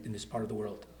investment in this part of the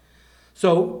world.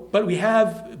 So, but we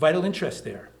have vital interest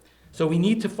there. So we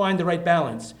need to find the right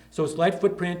balance. So it's light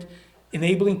footprint,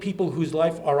 enabling people whose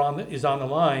life is on the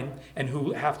line and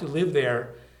who have to live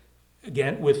there,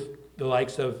 again, with the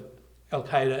likes of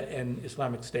Al-Qaeda and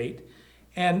Islamic State.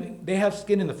 And they have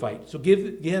skin in the fight. So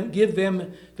give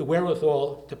them the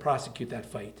wherewithal to prosecute that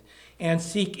fight and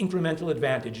seek incremental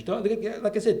advantage.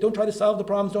 Like I said, don't try to solve the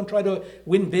problems, don't try to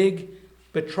win big,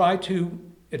 but try to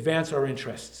advance our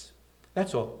interests.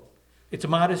 That's all. It's a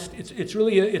modest. It's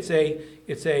really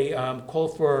a call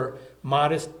for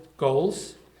modest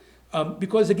goals,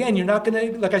 because again, you're not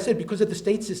going to, like I said, because of the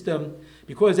state system,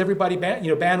 because everybody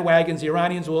bandwagons, the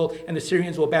Iranians and the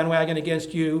Syrians will bandwagon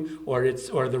against you, or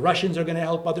the Russians are going to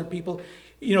help other people.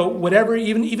 Whatever.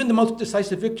 Even the most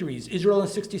decisive victories, Israel in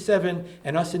 '67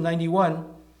 and us in '91,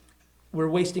 we're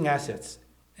wasting assets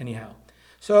anyhow.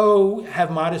 So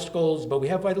have modest goals, but we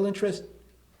have vital interest.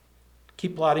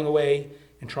 Keep plodding away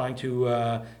and trying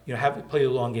to play the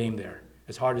long game there,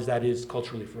 as hard as that is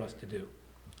culturally for us to do.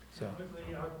 So.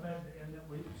 Quickly, Ahmed, and then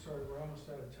we're almost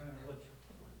out of time. I'll let you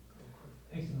go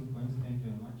quick. Excellent points, thank you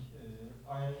very much.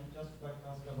 I just like to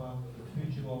ask about the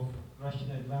future of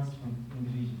Russian advancement in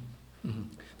the region. Mm-hmm.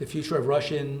 The future of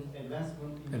Russian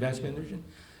advancement in the region?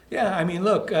 Yeah, I mean,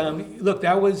 look,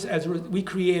 that was, we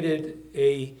created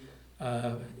a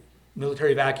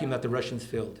military vacuum that the Russians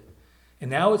filled. And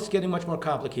now it's getting much more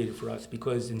complicated for us,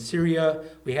 because in Syria,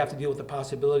 we have to deal with the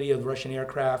possibility of Russian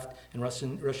aircraft and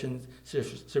Russian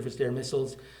surface-to-air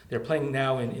missiles. They're playing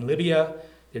now in Libya.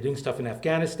 They're doing stuff in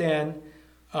Afghanistan.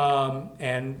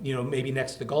 And, maybe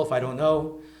next to the Gulf, I don't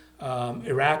know.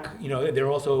 Iraq, they're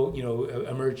also,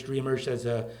 reemerged as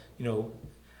a,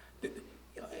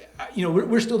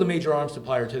 we're still the major arms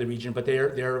supplier to the region, but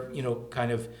they're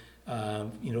kind of,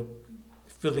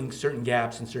 filling certain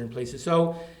gaps in certain places.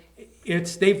 So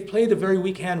they've played a very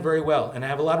weak hand very well, and I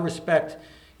have a lot of respect.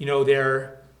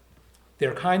 They're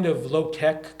kind of low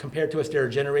tech compared to us. They're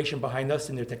a generation behind us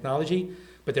in their technology,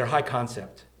 but they're high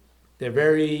concept. They're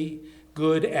very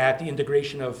good at the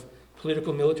integration of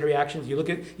political military actions.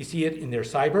 You see it in their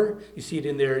cyber, you see it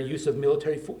in their use of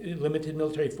limited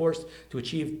military force to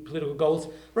achieve political goals.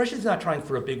 Russia's not trying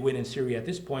for a big win in Syria at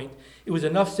this point. It was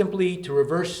enough simply to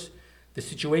reverse the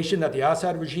situation that the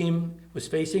Assad regime was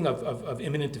facing of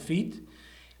imminent defeat.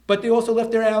 But they also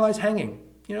left their allies hanging.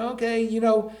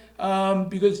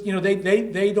 Because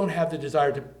they don't have the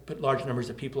desire to put large numbers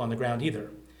of people on the ground either.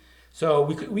 So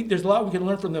there's a lot we can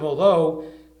learn from them, although,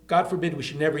 God forbid, we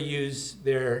should never use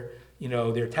their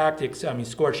tactics,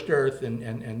 scorched earth and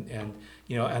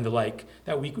the like,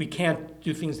 that we can't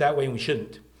do things that way, and we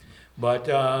shouldn't. But,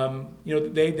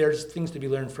 there's things to be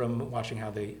learned from watching how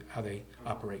they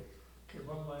operate. Okay,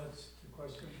 one last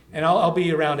question. And I'll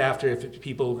be around after if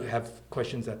people have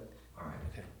questions that. All right.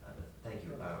 Okay. Thank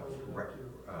you.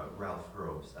 Ralph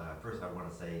Groves. First, I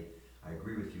want to say I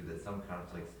agree with you that some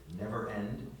conflicts never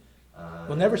end.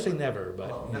 We'll never say never, but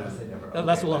well, never say never.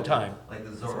 That's okay, a long time. Like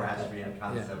the Zoroastrian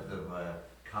concept of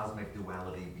cosmic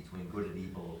duality between good and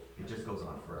evil, it just goes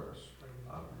on forever.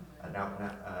 Now,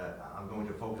 I'm going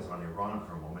to focus on Iran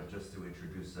for a moment, just to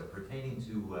introduce, pertaining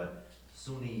to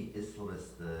Sunni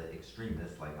Islamist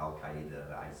extremists like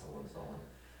Al-Qaeda, ISIL, and so on.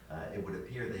 It would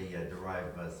appear they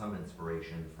derive some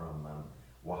inspiration from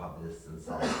Wahhabists and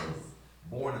Salafists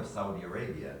born of Saudi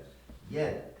Arabia.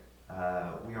 Yet,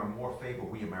 we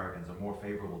Americans are more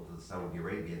favorable to Saudi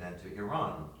Arabia than to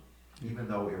Iran, even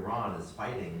though Iran is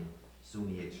fighting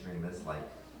Sunni extremists like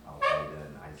Al-Qaeda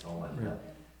and ISIL,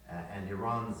 and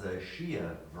Iran's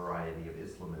Shia variety of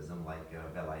Islamism, like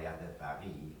Velayat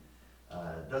al-Faqih,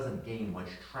 doesn't gain much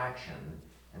traction,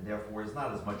 and therefore is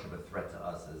not as much of a threat to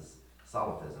us as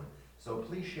Salafism. So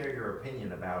please share your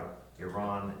opinion about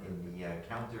Iran in the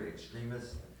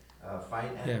counter-extremist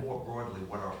fight, Yeah. and more broadly,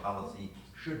 what our policy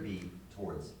should be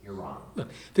towards Iran.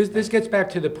 This gets back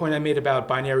to the point I made about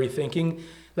binary thinking.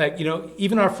 Like, you know,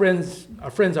 even our friends are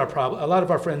a lot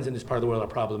of our friends in this part of the world are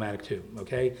problematic too,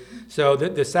 okay? So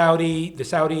the Saudi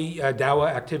Dawah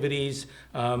activities,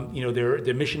 you know,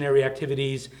 their missionary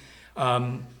activities,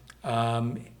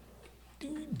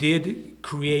 did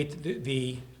create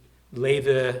lay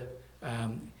the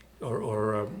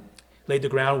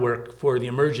groundwork for the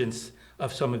emergence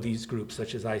of some of these groups,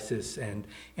 such as ISIS and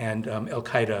Al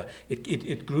Qaeda.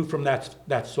 It grew from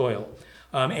that soil,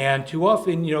 and too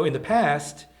often, you know, in the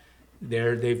past,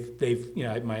 they've you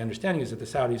know, my understanding is that the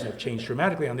Saudis have changed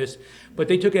dramatically on this, but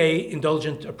they took a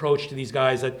indulgent approach to these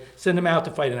guys that send them out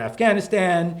to fight in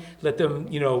Afghanistan, let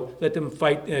them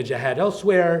fight jihad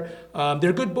elsewhere.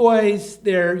 They're good boys,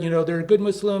 they're good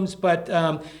Muslims, but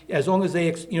as long as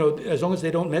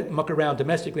they don't muck around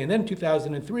domestically. And then in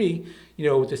 2003, you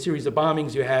know, with the series of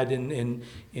bombings you had in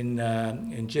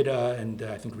Jeddah and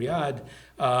I think Riyadh,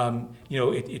 you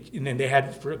know, and then they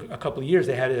had, for a couple of years,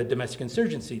 they had a domestic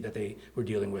insurgency that they were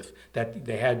dealing with, that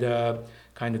they had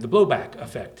kind of the blowback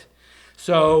effect.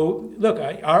 So, look,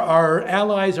 our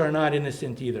allies are not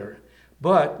innocent either.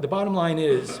 But the bottom line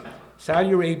is, Saudi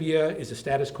Arabia is a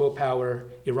status quo power.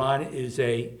 Iran is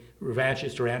a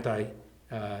revanchist or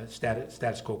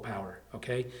anti-status quo power,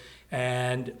 okay?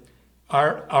 And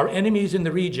our enemies in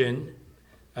the region,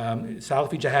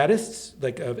 Salafi jihadists,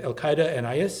 like Al Qaeda and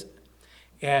IS,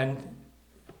 and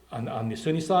on the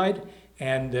Sunni side,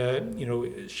 and you know,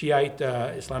 Shiite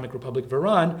Islamic Republic of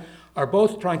Iran, are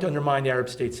both trying to undermine the Arab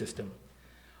state system.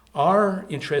 Our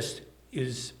interest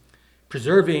is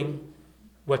preserving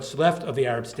what's left of the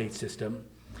Arab state system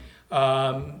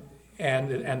and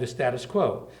the status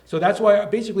quo. So that's why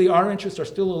basically our interests are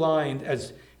still aligned,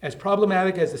 as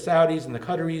problematic as the Saudis and the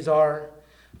Qataris are.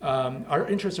 Our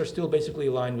interests are still basically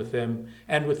aligned with them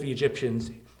and with the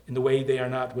Egyptians in the way they are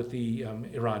not with the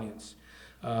Iranians.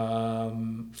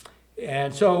 And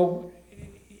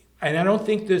I don't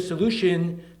think the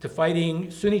solution to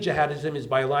fighting Sunni jihadism is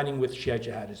by aligning with Shiite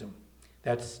jihadism.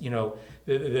 That's, you know,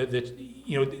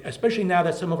 especially now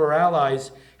that some of our allies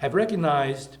have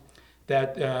recognized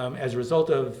that as a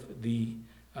result of the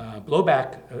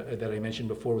blowback that I mentioned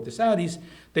before with the Saudis,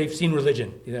 they've seen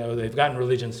religion. You know, they've gotten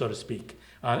religion, so to speak,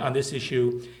 on this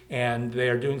issue, and they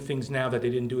are doing things now that they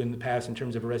didn't do in the past in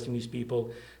terms of arresting these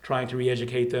people, trying to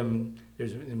re-educate them.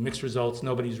 There's mixed results. I'm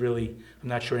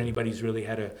not sure anybody's really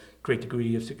had a great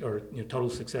degree of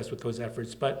total success with those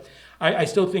efforts. But I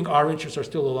still think our interests are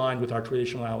still aligned with our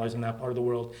traditional allies in that part of the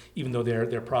world, even though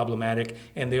they're problematic,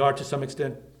 and they are to some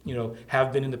extent, you know,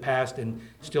 have been in the past and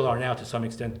still are now to some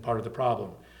extent part of the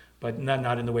problem, but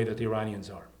not in the way that the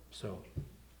Iranians are. So.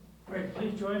 Great,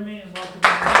 please join me in welcoming